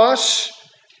of the cross.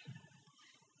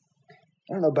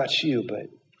 I don't know about you, but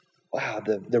wow,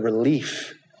 the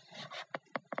relief,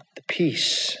 the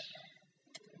peace,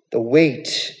 the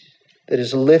weight that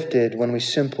is lifted when we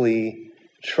simply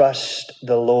trust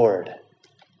the Lord.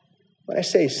 When I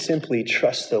say simply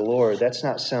trust the Lord, that's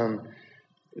not some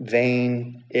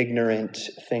vain, ignorant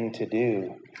thing to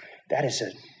do. That is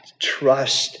a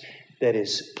trust that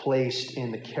is placed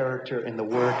in the character and the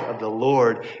work of the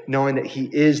Lord, knowing that He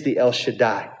is the El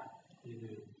Shaddai,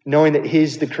 knowing that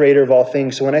He's the creator of all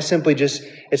things. So when I simply just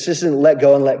let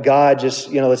go and let God just,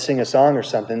 let's sing a song or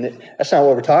something, that's not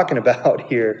what we're talking about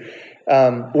here.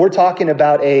 We're talking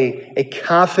about a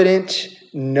confident,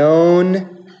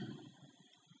 known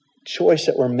choice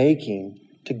that we're making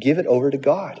to give it over to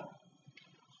God.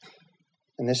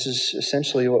 And this is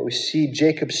essentially what we see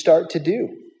Jacob start to do.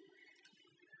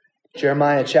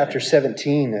 Jeremiah chapter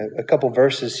 17, a couple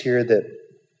verses here that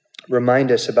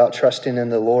remind us about trusting in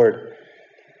the Lord.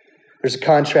 There's a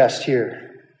contrast here.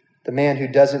 The man who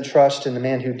doesn't trust and the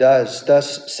man who does.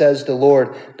 Thus says the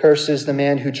Lord, cursed is the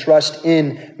man who trusts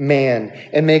in man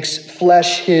and makes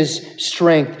flesh his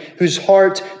strength, whose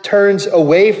heart turns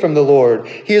away from the Lord.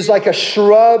 He is like a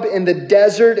shrub in the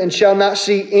desert and shall not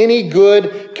see any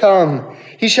good come.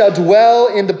 He shall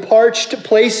dwell in the parched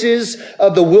places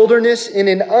of the wilderness in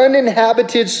an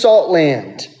uninhabited salt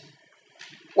land.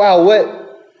 Wow,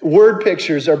 what word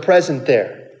pictures are present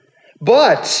there.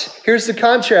 But, here's the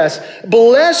contrast.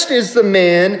 Blessed is the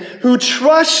man who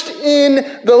trusts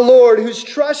in the Lord, whose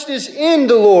trust is in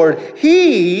the Lord.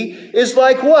 He is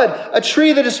like what? A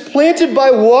tree that is planted by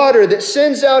water, that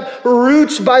sends out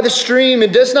roots by the stream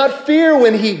and does not fear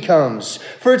when heat comes.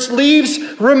 For its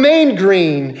leaves remain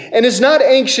green and is not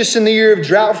anxious in the year of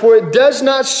drought, for it does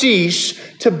not cease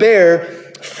to bear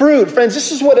fruit. Friends,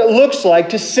 this is what it looks like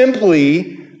to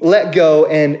simply let go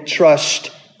and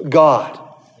trust God.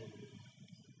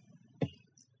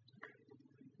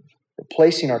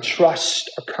 Placing our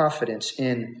trust, our confidence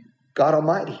in God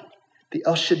Almighty, the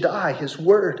El Shaddai, His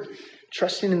Word,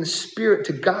 trusting in the Spirit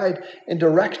to guide and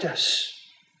direct us.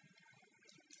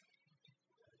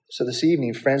 So this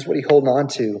evening, friends, what are you holding on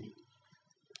to?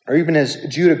 Or even as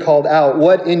Judah called out,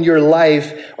 what in your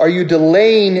life are you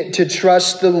delaying to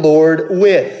trust the Lord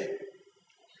with?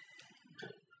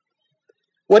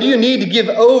 What do you need to give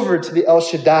over to the El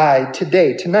Shaddai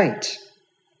today, tonight?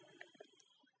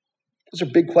 Those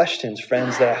are big questions,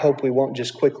 friends, that I hope we won't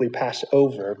just quickly pass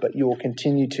over, but you will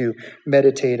continue to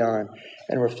meditate on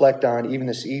and reflect on even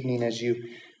this evening as you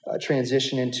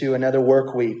transition into another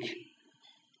work week.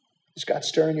 Is God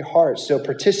stirring your heart? So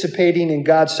participating in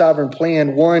God's sovereign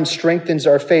plan, 1, strengthens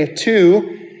our faith.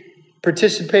 2,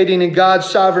 participating in God's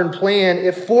sovereign plan,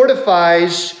 it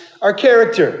fortifies our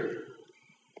character.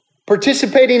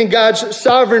 Participating in God's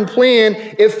sovereign plan,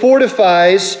 it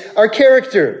fortifies our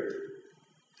character.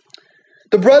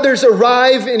 The brothers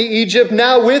arrive in Egypt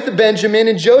now with Benjamin,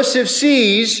 and Joseph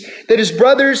sees that his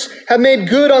brothers have made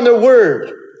good on their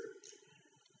word.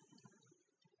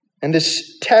 And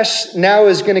this test now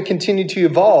is going to continue to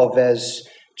evolve as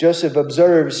Joseph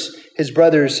observes his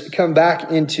brothers come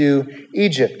back into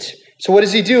Egypt. So what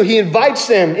does he do? He invites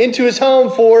them into his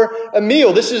home for a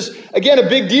meal. This is, again, a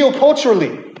big deal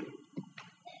culturally.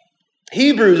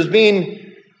 Hebrews being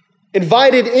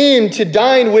invited in to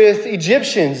dine with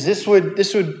Egyptians. This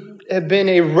would have been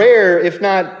a rare, if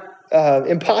not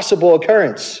impossible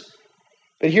occurrence.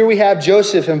 But here we have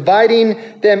Joseph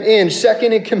inviting them in.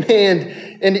 Second in command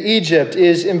in Egypt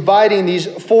is inviting these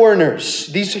foreigners,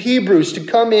 these Hebrews, to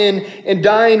come in and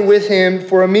dine with him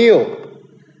for a meal.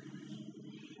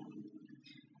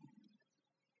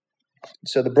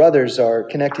 So the brothers are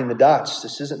connecting the dots.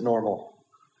 This isn't normal.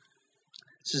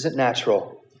 This isn't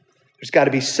natural. There's got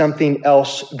to be something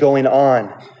else going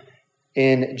on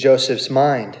in Joseph's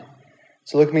mind.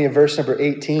 So look at me in verse number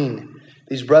 18.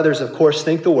 These brothers, of course,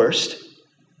 think the worst.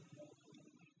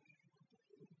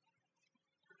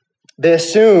 They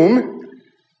assume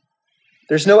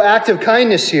there's no act of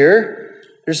kindness here.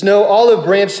 There's no olive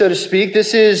branch, so to speak.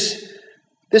 This is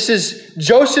This is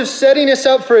Joseph setting us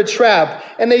up for a trap.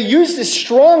 And they use this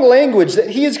strong language that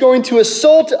he is going to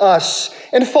assault us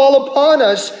and fall upon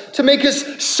us to make us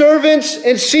servants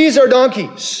and seize our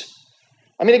donkeys.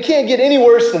 I mean, it can't get any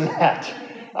worse than that.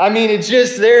 I mean,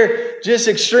 they're just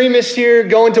extremists here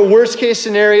going to worst case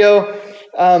scenario.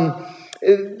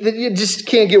 It just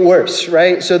can't get worse,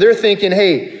 right? So they're thinking,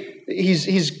 hey,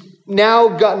 he's now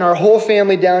gotten our whole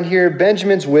family down here.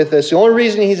 Benjamin's with us. The only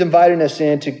reason he's inviting us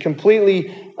in to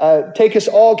completely take us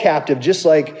all captive, just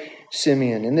like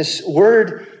Simeon. And this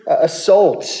word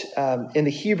assault in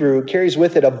the Hebrew carries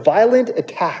with it a violent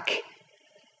attack.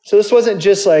 So this wasn't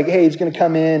just like, hey, he's going to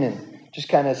come in and just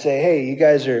kind of say, hey, you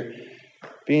guys are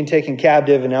being taken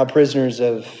captive and now prisoners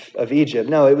of Egypt.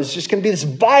 No, it was just going to be this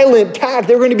violent attack.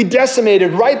 They were going to be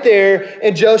decimated right there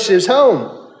in Joseph's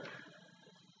home.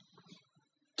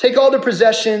 Take all their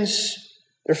possessions.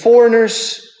 They're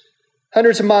foreigners,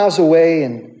 hundreds of miles away,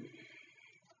 and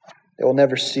they will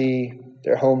never see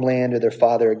their homeland or their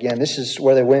father again. This is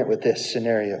where they went with this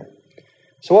scenario.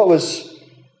 So what was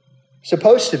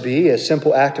supposed to be a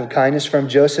simple act of kindness from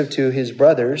Joseph to his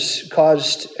brothers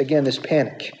caused, again, this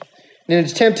panic. In an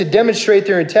attempt to demonstrate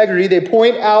their integrity, they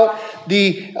point out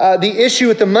the issue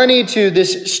with the money to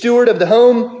this steward of the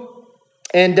home.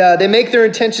 And they make their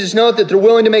intentions known that they're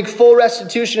willing to make full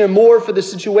restitution and more for the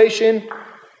situation.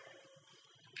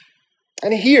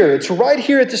 And here, it's right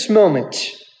here at this moment,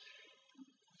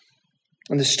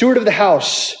 when the steward of the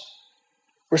house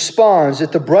responds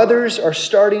that the brothers are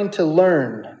starting to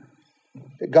learn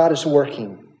that God is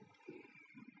working.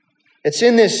 It's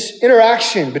in this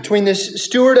interaction between this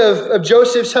steward of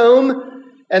Joseph's home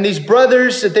and these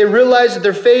brothers that they realize that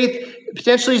their faith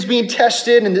potentially is being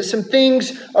tested and that some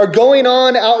things are going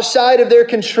on outside of their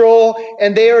control,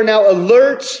 and they are now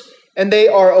alert and they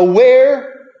are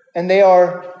aware and they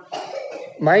are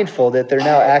mindful that they're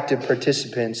now active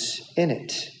participants in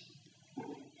it.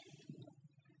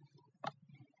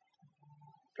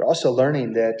 They're also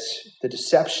learning that the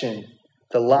deception,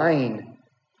 the lying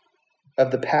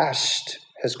of the past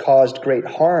has caused great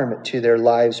harm to their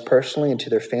lives personally and to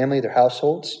their family, their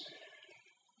households.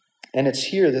 And it's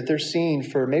here that they're seeing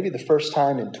for maybe the first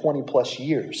time in 20 plus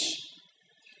years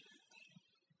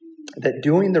that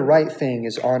doing the right thing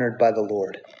is honored by the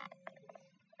Lord.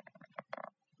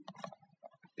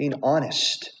 Being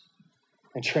honest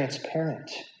and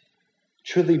transparent,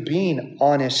 truly being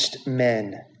honest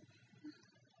men.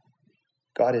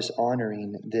 God is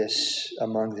honoring this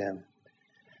among them.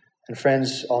 And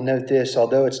friends, I'll note this,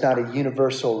 although it's not a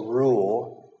universal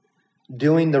rule,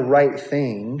 doing the right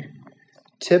thing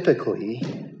typically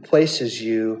places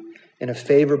you in a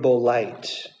favorable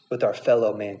light with our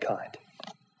fellow mankind.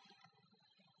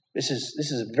 This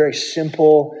is a very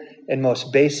simple and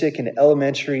most basic and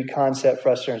elementary concept for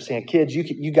us to understand. Kids,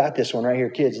 you got this one right here.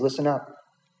 Kids, listen up.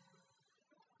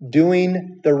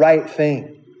 Doing the right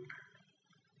thing.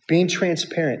 Being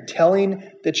transparent. Telling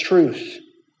the truth.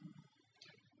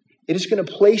 It is going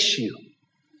to place you,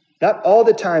 not all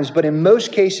the times, but in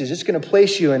most cases, it's going to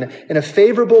place you in a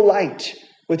favorable light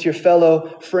with your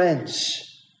fellow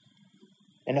friends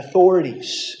and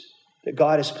authorities that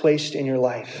God has placed in your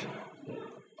life.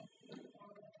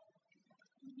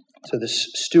 So the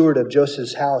steward of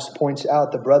Joseph's house points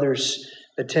out the brothers'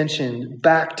 attention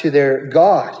back to their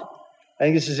God. I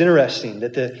think this is interesting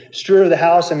that the steward of the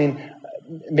house,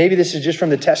 maybe this is just from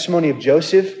the testimony of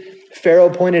Joseph. Pharaoh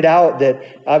pointed out that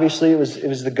obviously it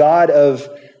was the God of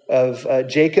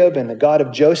Jacob and the God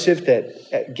of Joseph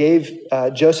that gave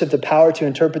Joseph the power to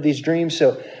interpret these dreams.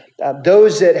 So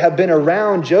those that have been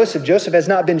around Joseph has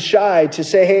not been shy to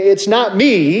say, hey, it's not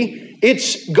me,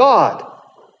 it's God.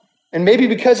 And maybe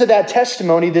because of that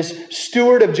testimony, this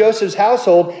steward of Joseph's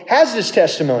household has this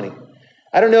testimony.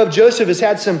 I don't know if Joseph has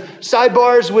had some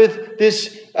sidebars with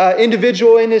this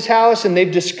individual in his house, and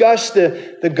they've discussed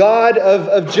the God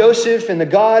of Joseph and the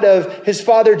God of his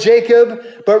father Jacob.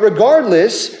 But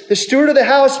regardless, the steward of the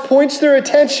house points their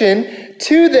attention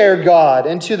to their God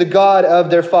and to the God of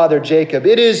their father Jacob.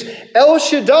 It is El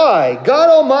Shaddai, God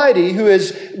Almighty, who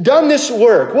has done this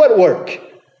work. What work?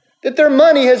 That their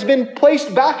money has been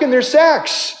placed back in their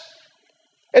sacks.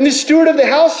 And the steward of the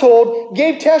household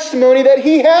gave testimony that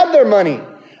he had their money.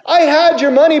 I had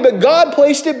your money, but God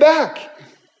placed it back.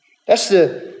 That's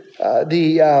the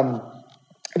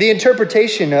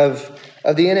interpretation of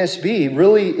the NSB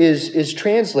really is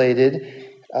translated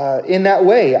in that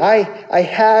way. I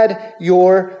had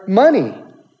your money,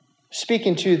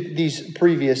 speaking to these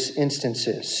previous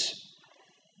instances.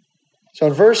 So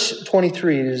in verse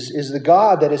 23, it is the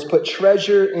God that has put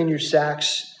treasure in your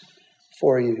sacks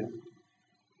for you.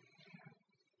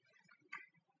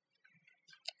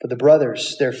 For the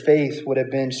brothers, their faith would have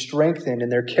been strengthened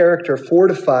and their character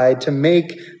fortified to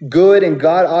make good and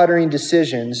God-honoring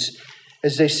decisions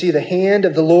as they see the hand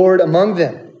of the Lord among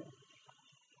them.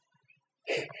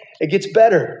 It gets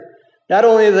better. Not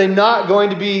only are they not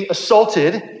going to be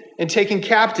assaulted and taken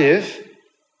captive,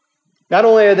 not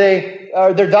only are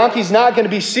their donkeys not going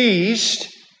to be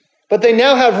seized, but they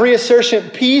now have reassertion,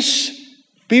 peace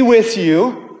be with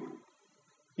you.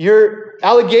 Your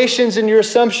allegations and your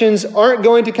assumptions aren't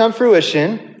going to come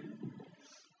fruition.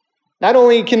 Not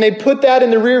only can they put that in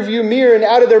the rearview mirror and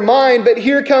out of their mind, but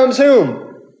here comes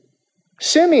whom?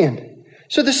 Simeon.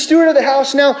 So the steward of the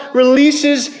house now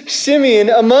releases Simeon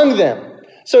among them.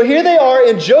 So here they are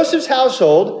in Joseph's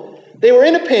household. They were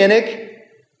in a panic.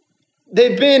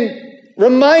 They've been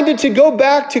reminded to go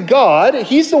back to God.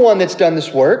 He's the one that's done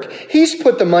this work. He's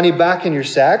put the money back in your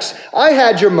sacks. I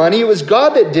had your money. It was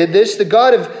God that did this, the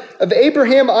God of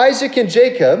Abraham, Isaac, and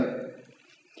Jacob.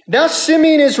 Now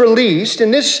Simeon is released,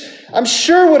 and this, I'm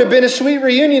sure, would have been a sweet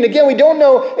reunion. Again, we don't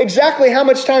know exactly how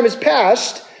much time has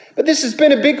passed, but this has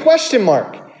been a big question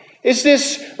mark. Is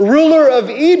this ruler of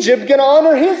Egypt going to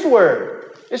honor his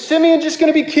word? Is Simeon just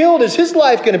going to be killed? Is his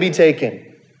life going to be taken?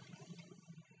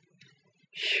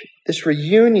 This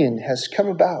reunion has come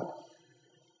about.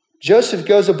 Joseph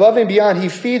goes above and beyond. He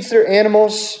feeds their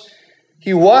animals.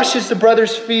 He washes the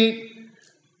brothers' feet.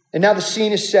 And now the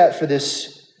scene is set for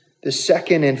this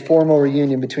second and formal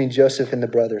reunion between Joseph and the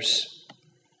brothers.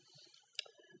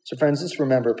 So friends, let's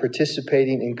remember,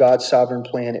 participating in God's sovereign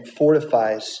plan, it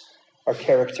fortifies our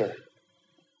character.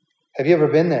 Have you ever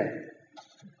been there?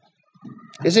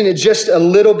 Isn't it just a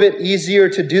little bit easier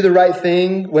to do the right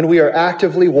thing when we are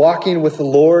actively walking with the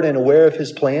Lord and aware of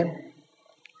His plan?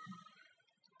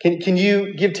 Can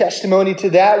you give testimony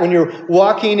to that when you're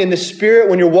walking in the Spirit,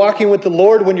 when you're walking with the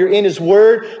Lord, when you're in His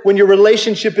Word, when your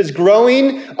relationship is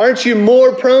growing? Aren't you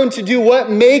more prone to do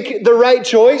what? Make the right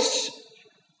choice?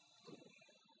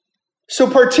 So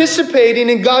participating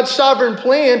in God's sovereign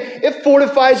plan, it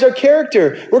fortifies our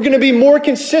character. We're going to be more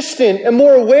consistent and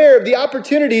more aware of the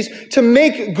opportunities to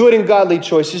make good and godly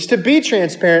choices, to be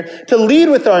transparent, to lead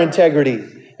with our integrity,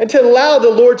 and to allow the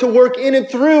Lord to work in and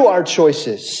through our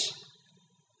choices.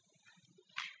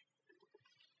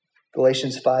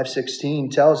 Galatians 5:16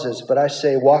 tells us, "But I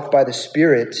say, walk by the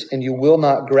Spirit, and you will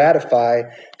not gratify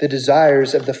the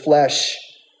desires of the flesh."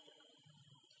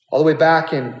 All the way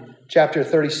back in chapter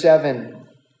 37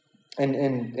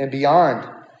 and beyond,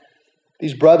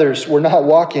 these brothers were not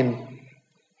walking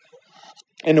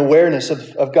in awareness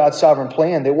of God's sovereign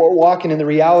plan. They were walking in the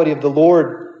reality of the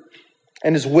Lord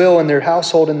and His will in their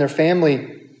household and their family.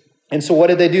 And so what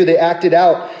did they do? They acted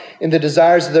out in the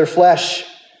desires of their flesh.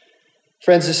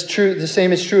 Friends, it's true. The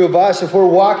same is true of us. If we're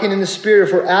walking in the Spirit,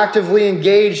 if we're actively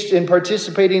engaged in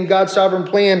participating in God's sovereign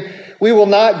plan, we will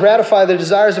not gratify the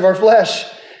desires of our flesh.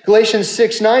 Galatians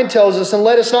 6:9 tells us, "And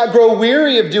let us not grow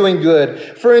weary of doing good,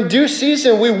 for in due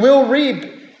season we will reap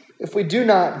if we do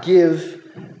not give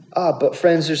up." But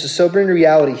friends, there's a sobering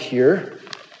reality here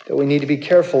that we need to be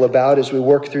careful about as we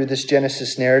work through this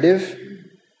Genesis narrative.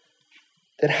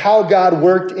 That how God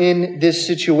worked in this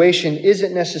situation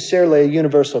isn't necessarily a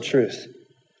universal truth.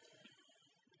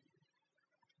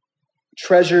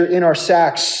 Treasure in our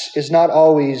sacks is not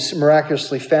always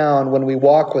miraculously found when we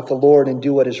walk with the Lord and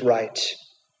do what is right.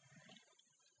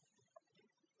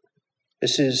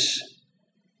 This is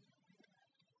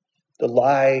the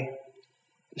lie,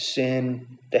 the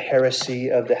sin, the heresy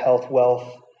of the health, wealth,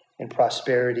 and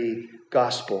prosperity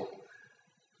gospel.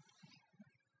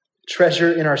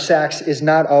 Treasure in our sacks is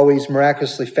not always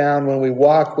miraculously found when we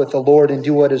walk with the Lord and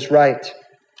do what is right.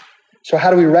 So how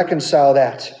do we reconcile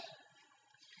that?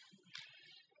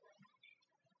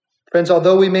 Friends,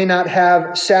 although we may not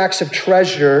have sacks of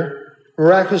treasure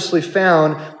miraculously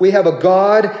found, we have a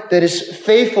God that is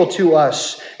faithful to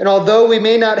us. And although we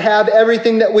may not have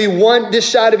everything that we want this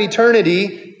side of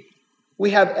eternity,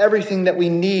 we have everything that we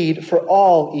need for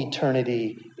all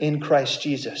eternity in Christ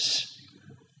Jesus.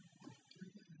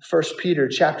 1 Peter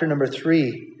chapter number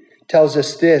 3 tells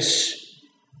us this.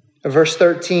 Verse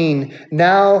 13,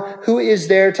 "Now who is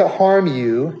there to harm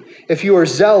you if you are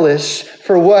zealous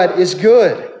for what is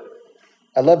good?"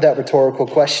 I love that rhetorical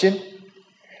question.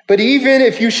 But even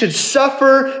if you should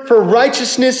suffer for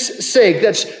righteousness' sake,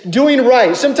 that's doing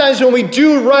right. Sometimes when we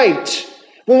do right,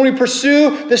 when we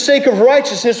pursue the sake of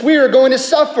righteousness, we are going to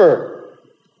suffer.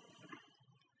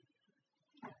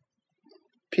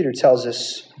 Peter tells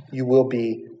us you will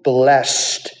be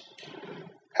blessed.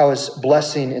 How is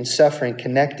blessing and suffering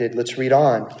connected? Let's read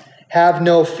on. Have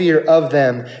no fear of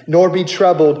them, nor be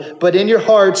troubled, but in your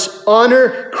hearts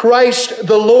honor Christ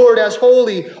the Lord as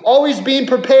holy, always being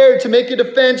prepared to make a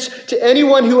defense to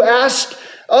anyone who asks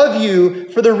of you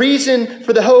for the reason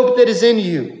for the hope that is in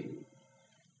you.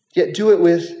 Yet do it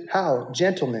with how?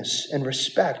 Gentleness and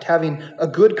respect, having a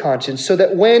good conscience, so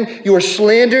that when you are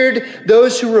slandered,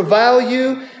 those who revile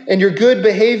you and your good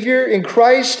behavior in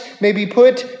Christ may be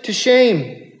put to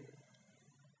shame.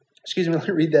 Excuse me, let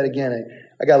me read that again.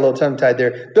 I got a little tongue-tied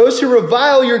there. Those who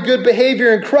revile your good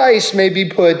behavior in Christ may be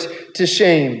put to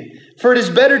shame. For it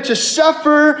is better to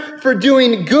suffer for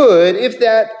doing good, if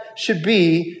that should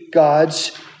be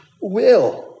God's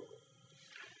will,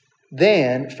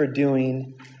 than for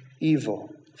doing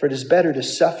evil. For it is better to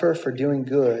suffer for doing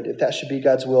good, if that should be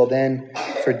God's will, than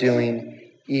for doing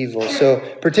evil. So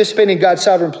participating in God's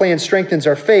sovereign plan strengthens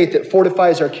our faith. It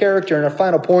fortifies our character. And our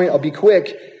final point, I'll be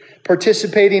quick.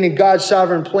 Participating in God's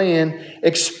sovereign plan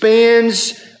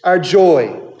expands our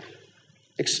joy.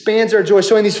 Expands our joy.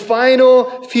 So in these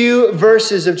final few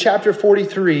verses of chapter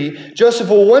 43, Joseph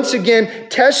will once again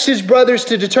test his brothers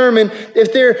to determine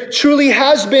if there truly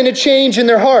has been a change in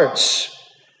their hearts.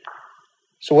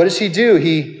 So what does he do?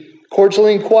 He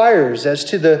cordially inquires as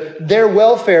to their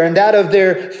welfare and that of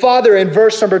their father in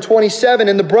verse number 27.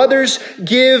 And the brothers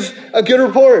give a good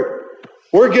report.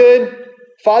 We're good.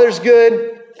 Father's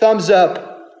good. Thumbs up.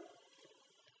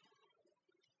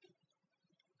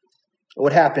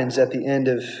 What happens at the end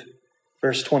of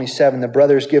verse 27? The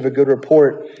brothers give a good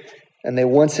report, and they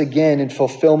once again, in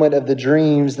fulfillment of the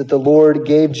dreams that the Lord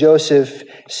gave Joseph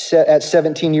at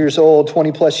 17 years old,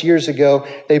 20 plus years ago,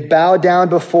 they bow down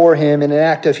before him in an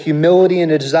act of humility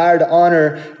and a desire to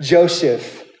honor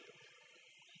Joseph.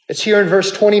 It's here in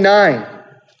verse 29.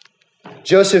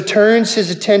 Joseph turns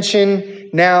his attention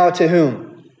now to whom?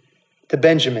 To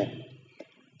Benjamin.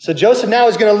 So Joseph now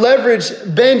is going to leverage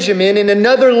Benjamin in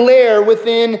another layer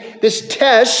within this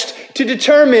test to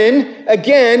determine,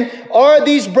 again, are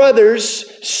these brothers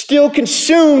still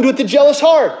consumed with the jealous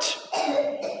heart?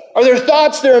 Are their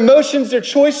thoughts, their emotions, their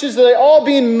choices, are they all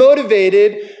being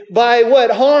motivated by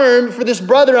what? Harm for this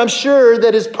brother, I'm sure,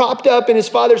 that is propped up in his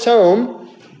father's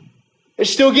home? They're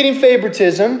still getting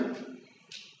favoritism.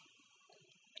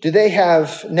 Do they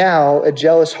have now a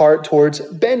jealous heart towards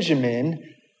Benjamin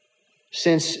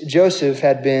since Joseph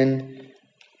had been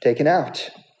taken out?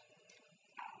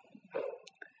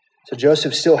 So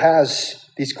Joseph still has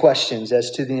these questions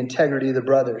as to the integrity of the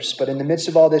brothers. But in the midst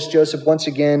of all this, Joseph once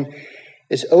again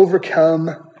is overcome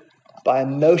by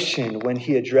emotion when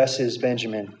he addresses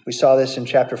Benjamin. We saw this in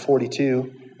chapter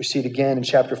 42. We see it again in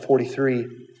chapter 43.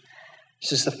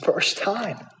 This is the first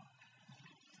time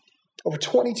over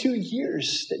 22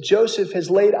 years that Joseph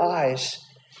has laid eyes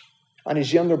on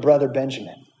his younger brother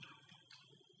Benjamin.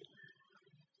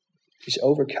 He's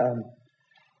overcome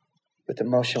with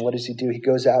emotion. What does he do? He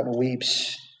goes out and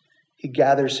weeps. He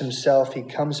gathers himself. He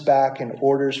comes back and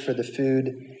orders for the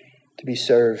food to be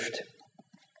served.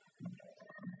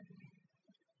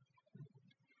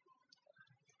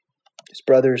 His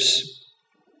brothers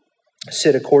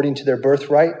sit according to their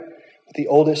birthright, the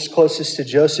oldest closest to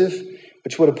Joseph,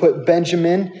 which would have put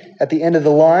Benjamin at the end of the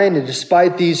line. And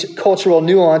despite these cultural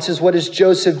nuances, what does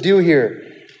Joseph do here?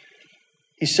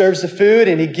 He serves the food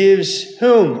and he gives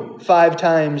whom? 5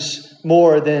 times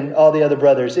more than all the other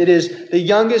brothers. It is the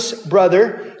youngest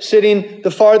brother sitting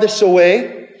the farthest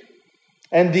away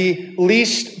and the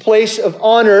least place of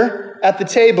honor at the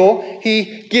table.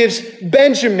 He gives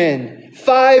Benjamin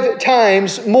 5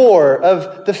 times more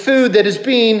of the food that is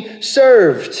being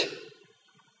served.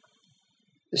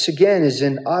 This again is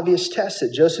an obvious test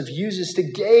that Joseph uses to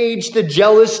gauge the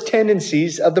jealous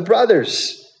tendencies of the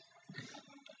brothers.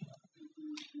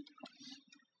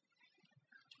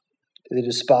 Do they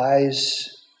despise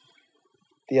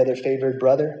the other favored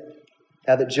brother?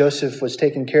 Now that Joseph was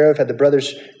taken care of, had the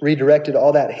brothers redirected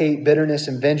all that hate, bitterness,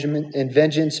 and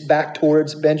vengeance back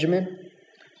towards Benjamin?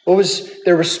 What was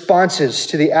their responses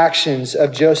to the actions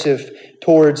of Joseph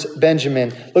towards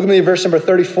Benjamin? Look at me at verse number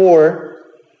 34.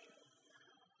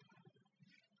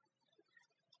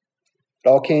 It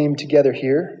all came together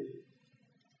here.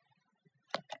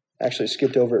 Actually,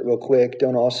 skipped over it real quick.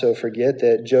 Don't also forget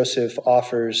that Joseph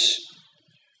offers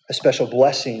a special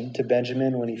blessing to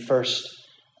Benjamin when he first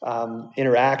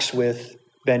interacts with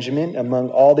Benjamin. Among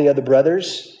all the other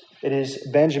brothers, it is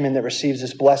Benjamin that receives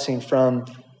this blessing from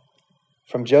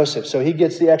Joseph. So he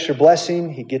gets the extra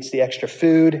blessing. He gets the extra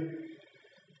food.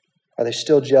 Are they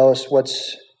still jealous?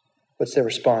 What's their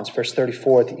response? Verse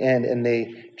 34 at the end. And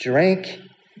they drank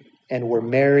and were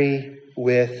merry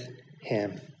with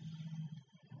him.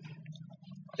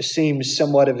 This seems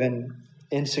somewhat of an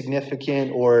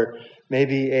insignificant or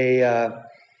maybe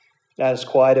not as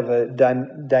quite of a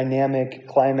dynamic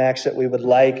climax that we would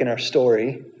like in our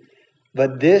story.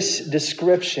 But this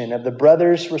description of the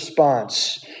brothers'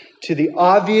 response to the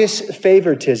obvious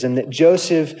favoritism that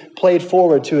Joseph played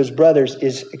forward to his brothers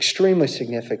is extremely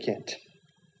significant.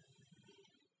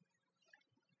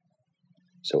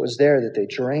 So it was there that they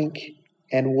drank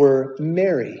and were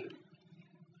merry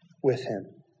with him.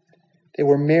 They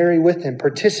were merry with him.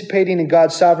 Participating in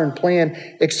God's sovereign plan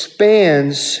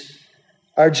expands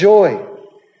our joy.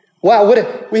 Wow,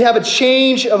 we have a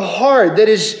change of heart that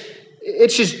is,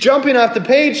 it's just jumping off the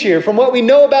page here from what we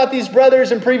know about these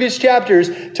brothers in previous chapters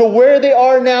to where they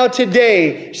are now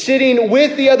today, sitting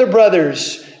with the other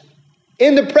brothers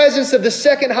in the presence of the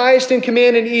second highest in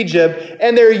command in Egypt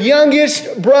and their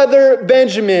youngest brother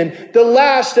Benjamin, the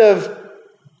last of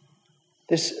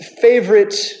this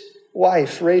favorite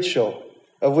wife, Rachel,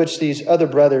 of which these other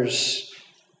brothers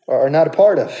are not a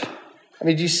part of. I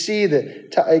mean, do you see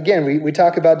that, again, we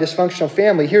talk about dysfunctional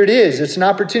family. Here it is. It's an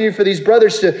opportunity for these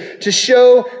brothers to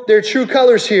show their true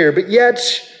colors here, but yet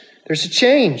there's a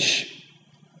change.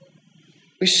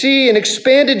 We see an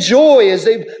expanded joy as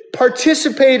they've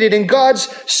participated in God's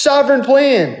sovereign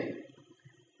plan.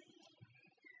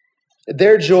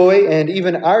 Their joy and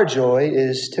even our joy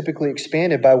is typically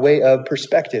expanded by way of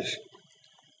perspective.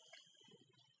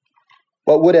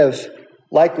 What would have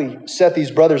likely set these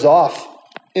brothers off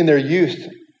in their youth,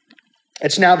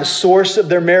 it's now the source of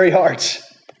their merry hearts.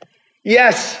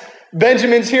 Yes,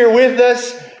 Benjamin's here with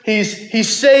us.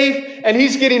 He's safe, and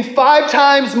he's getting 5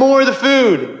 times more of the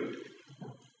food.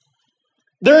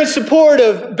 They're in support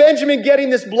of Benjamin getting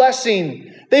this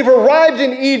blessing. They've arrived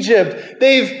in Egypt.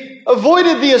 They've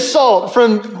avoided the assault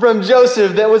from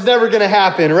Joseph that was never going to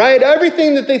happen, right?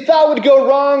 Everything that they thought would go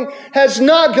wrong has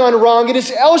not gone wrong. It is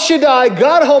El Shaddai,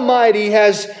 God Almighty,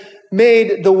 has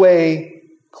made the way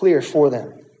clear for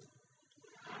them.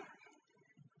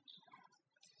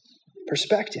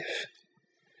 Perspective.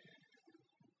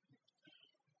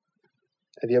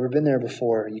 Have you ever been there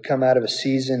before? You come out of a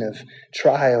season of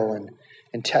trial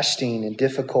and testing and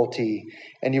difficulty,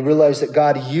 and you realize that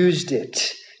God used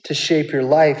it to shape your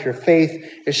life. Your faith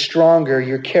is stronger.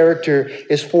 Your character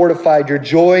is fortified. Your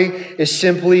joy is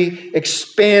simply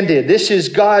expanded. This is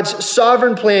God's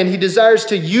sovereign plan. He desires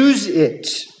to use it.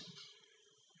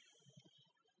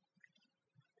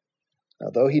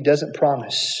 Although he doesn't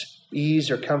promise ease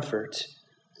or comfort,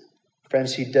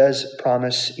 friends, he does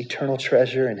promise eternal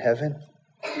treasure in heaven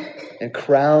and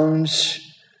crowns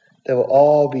that will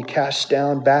all be cast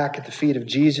down back at the feet of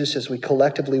Jesus as we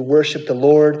collectively worship the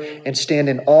Lord and stand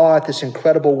in awe at this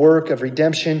incredible work of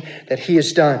redemption that he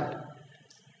has done.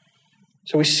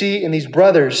 So we see in these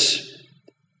brothers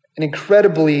an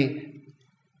incredible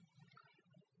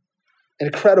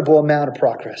amount of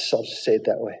progress. I'll just say it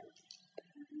that way.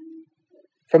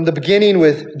 From the beginning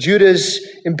with Judah's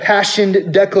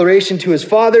impassioned declaration to his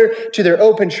father, to their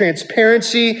open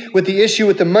transparency with the issue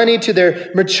with the money, to their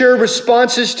mature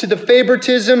responses to the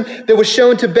favoritism that was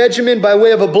shown to Benjamin by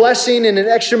way of a blessing and an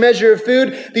extra measure of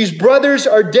food, these brothers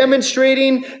are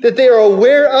demonstrating that they are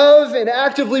aware of and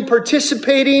actively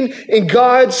participating in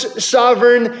God's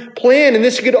sovereign plan. And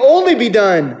this could only be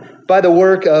done by the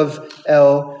work of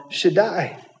El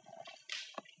Shaddai.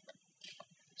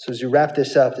 So as you wrap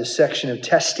this up, this section of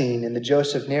testing in the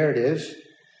Joseph narrative,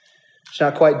 it's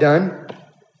not quite done.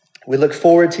 We look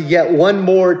forward to yet one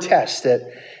more test that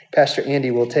Pastor Andy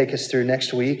will take us through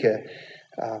next week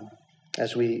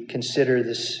as we consider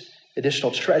this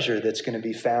additional treasure that's going to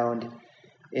be found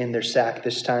in their sack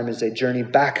this time as they journey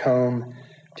back home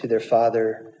to their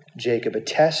father Jacob. A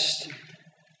test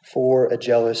for a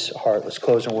jealous heart. Let's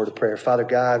close in a word of prayer. Father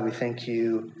God, we thank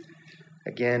you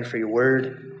again for your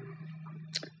word.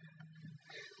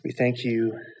 We thank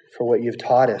you for what you've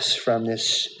taught us from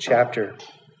this chapter.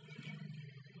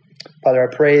 Father,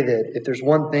 I pray that if there's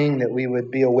one thing that we would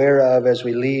be aware of as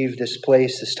we leave this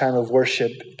place, this time of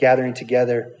worship, gathering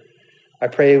together, I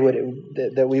pray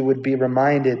that we would be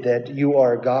reminded that you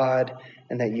are God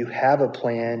and that you have a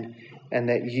plan and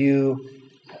that you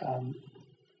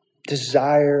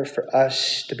desire for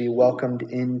us to be welcomed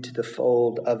into the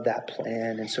fold of that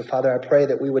plan. And so, Father, I pray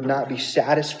that we would not be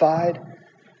satisfied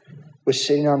with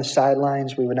sitting on the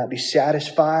sidelines. We would not be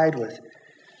satisfied with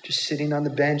just sitting on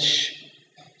the bench.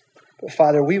 But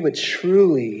Father, we would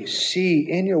truly see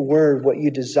in your word what you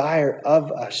desire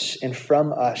of us and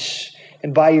from us.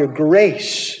 And by your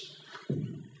grace,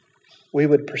 we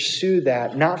would pursue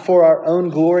that, not for our own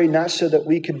glory, not so that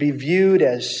we could be viewed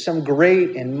as some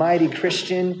great and mighty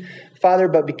Christian. Father,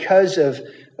 but because of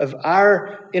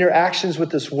our interactions with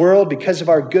this world, because of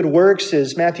our good works,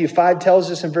 as Matthew 5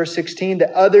 tells us in verse 16,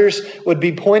 that others would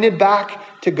be pointed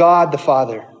back to God the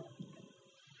Father.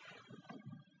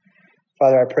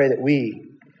 Father, I pray that we,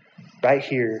 right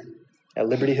here at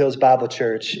Liberty Hills Bible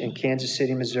Church in Kansas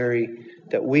City, Missouri,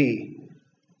 that we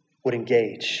would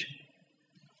engage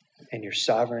in your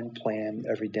sovereign plan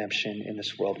of redemption in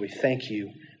this world. We thank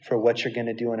you for what you're going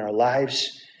to do in our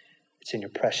lives. It's in your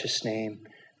precious name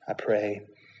I pray.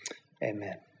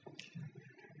 Amen.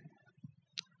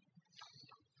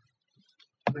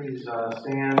 Please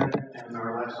stand, and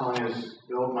our last song is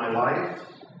Build My Life.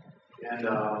 And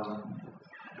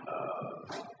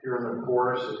here in the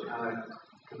chorus, it kind of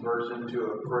converts into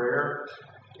a prayer.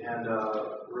 And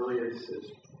really, it's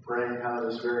praying kind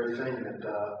of this very thing that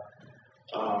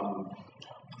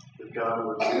God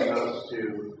would use us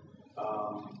to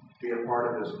be a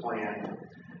part of His plan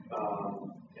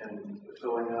and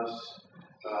filling us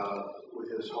with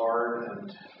His heart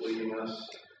and leading us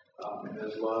in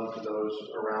His love to those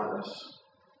around us.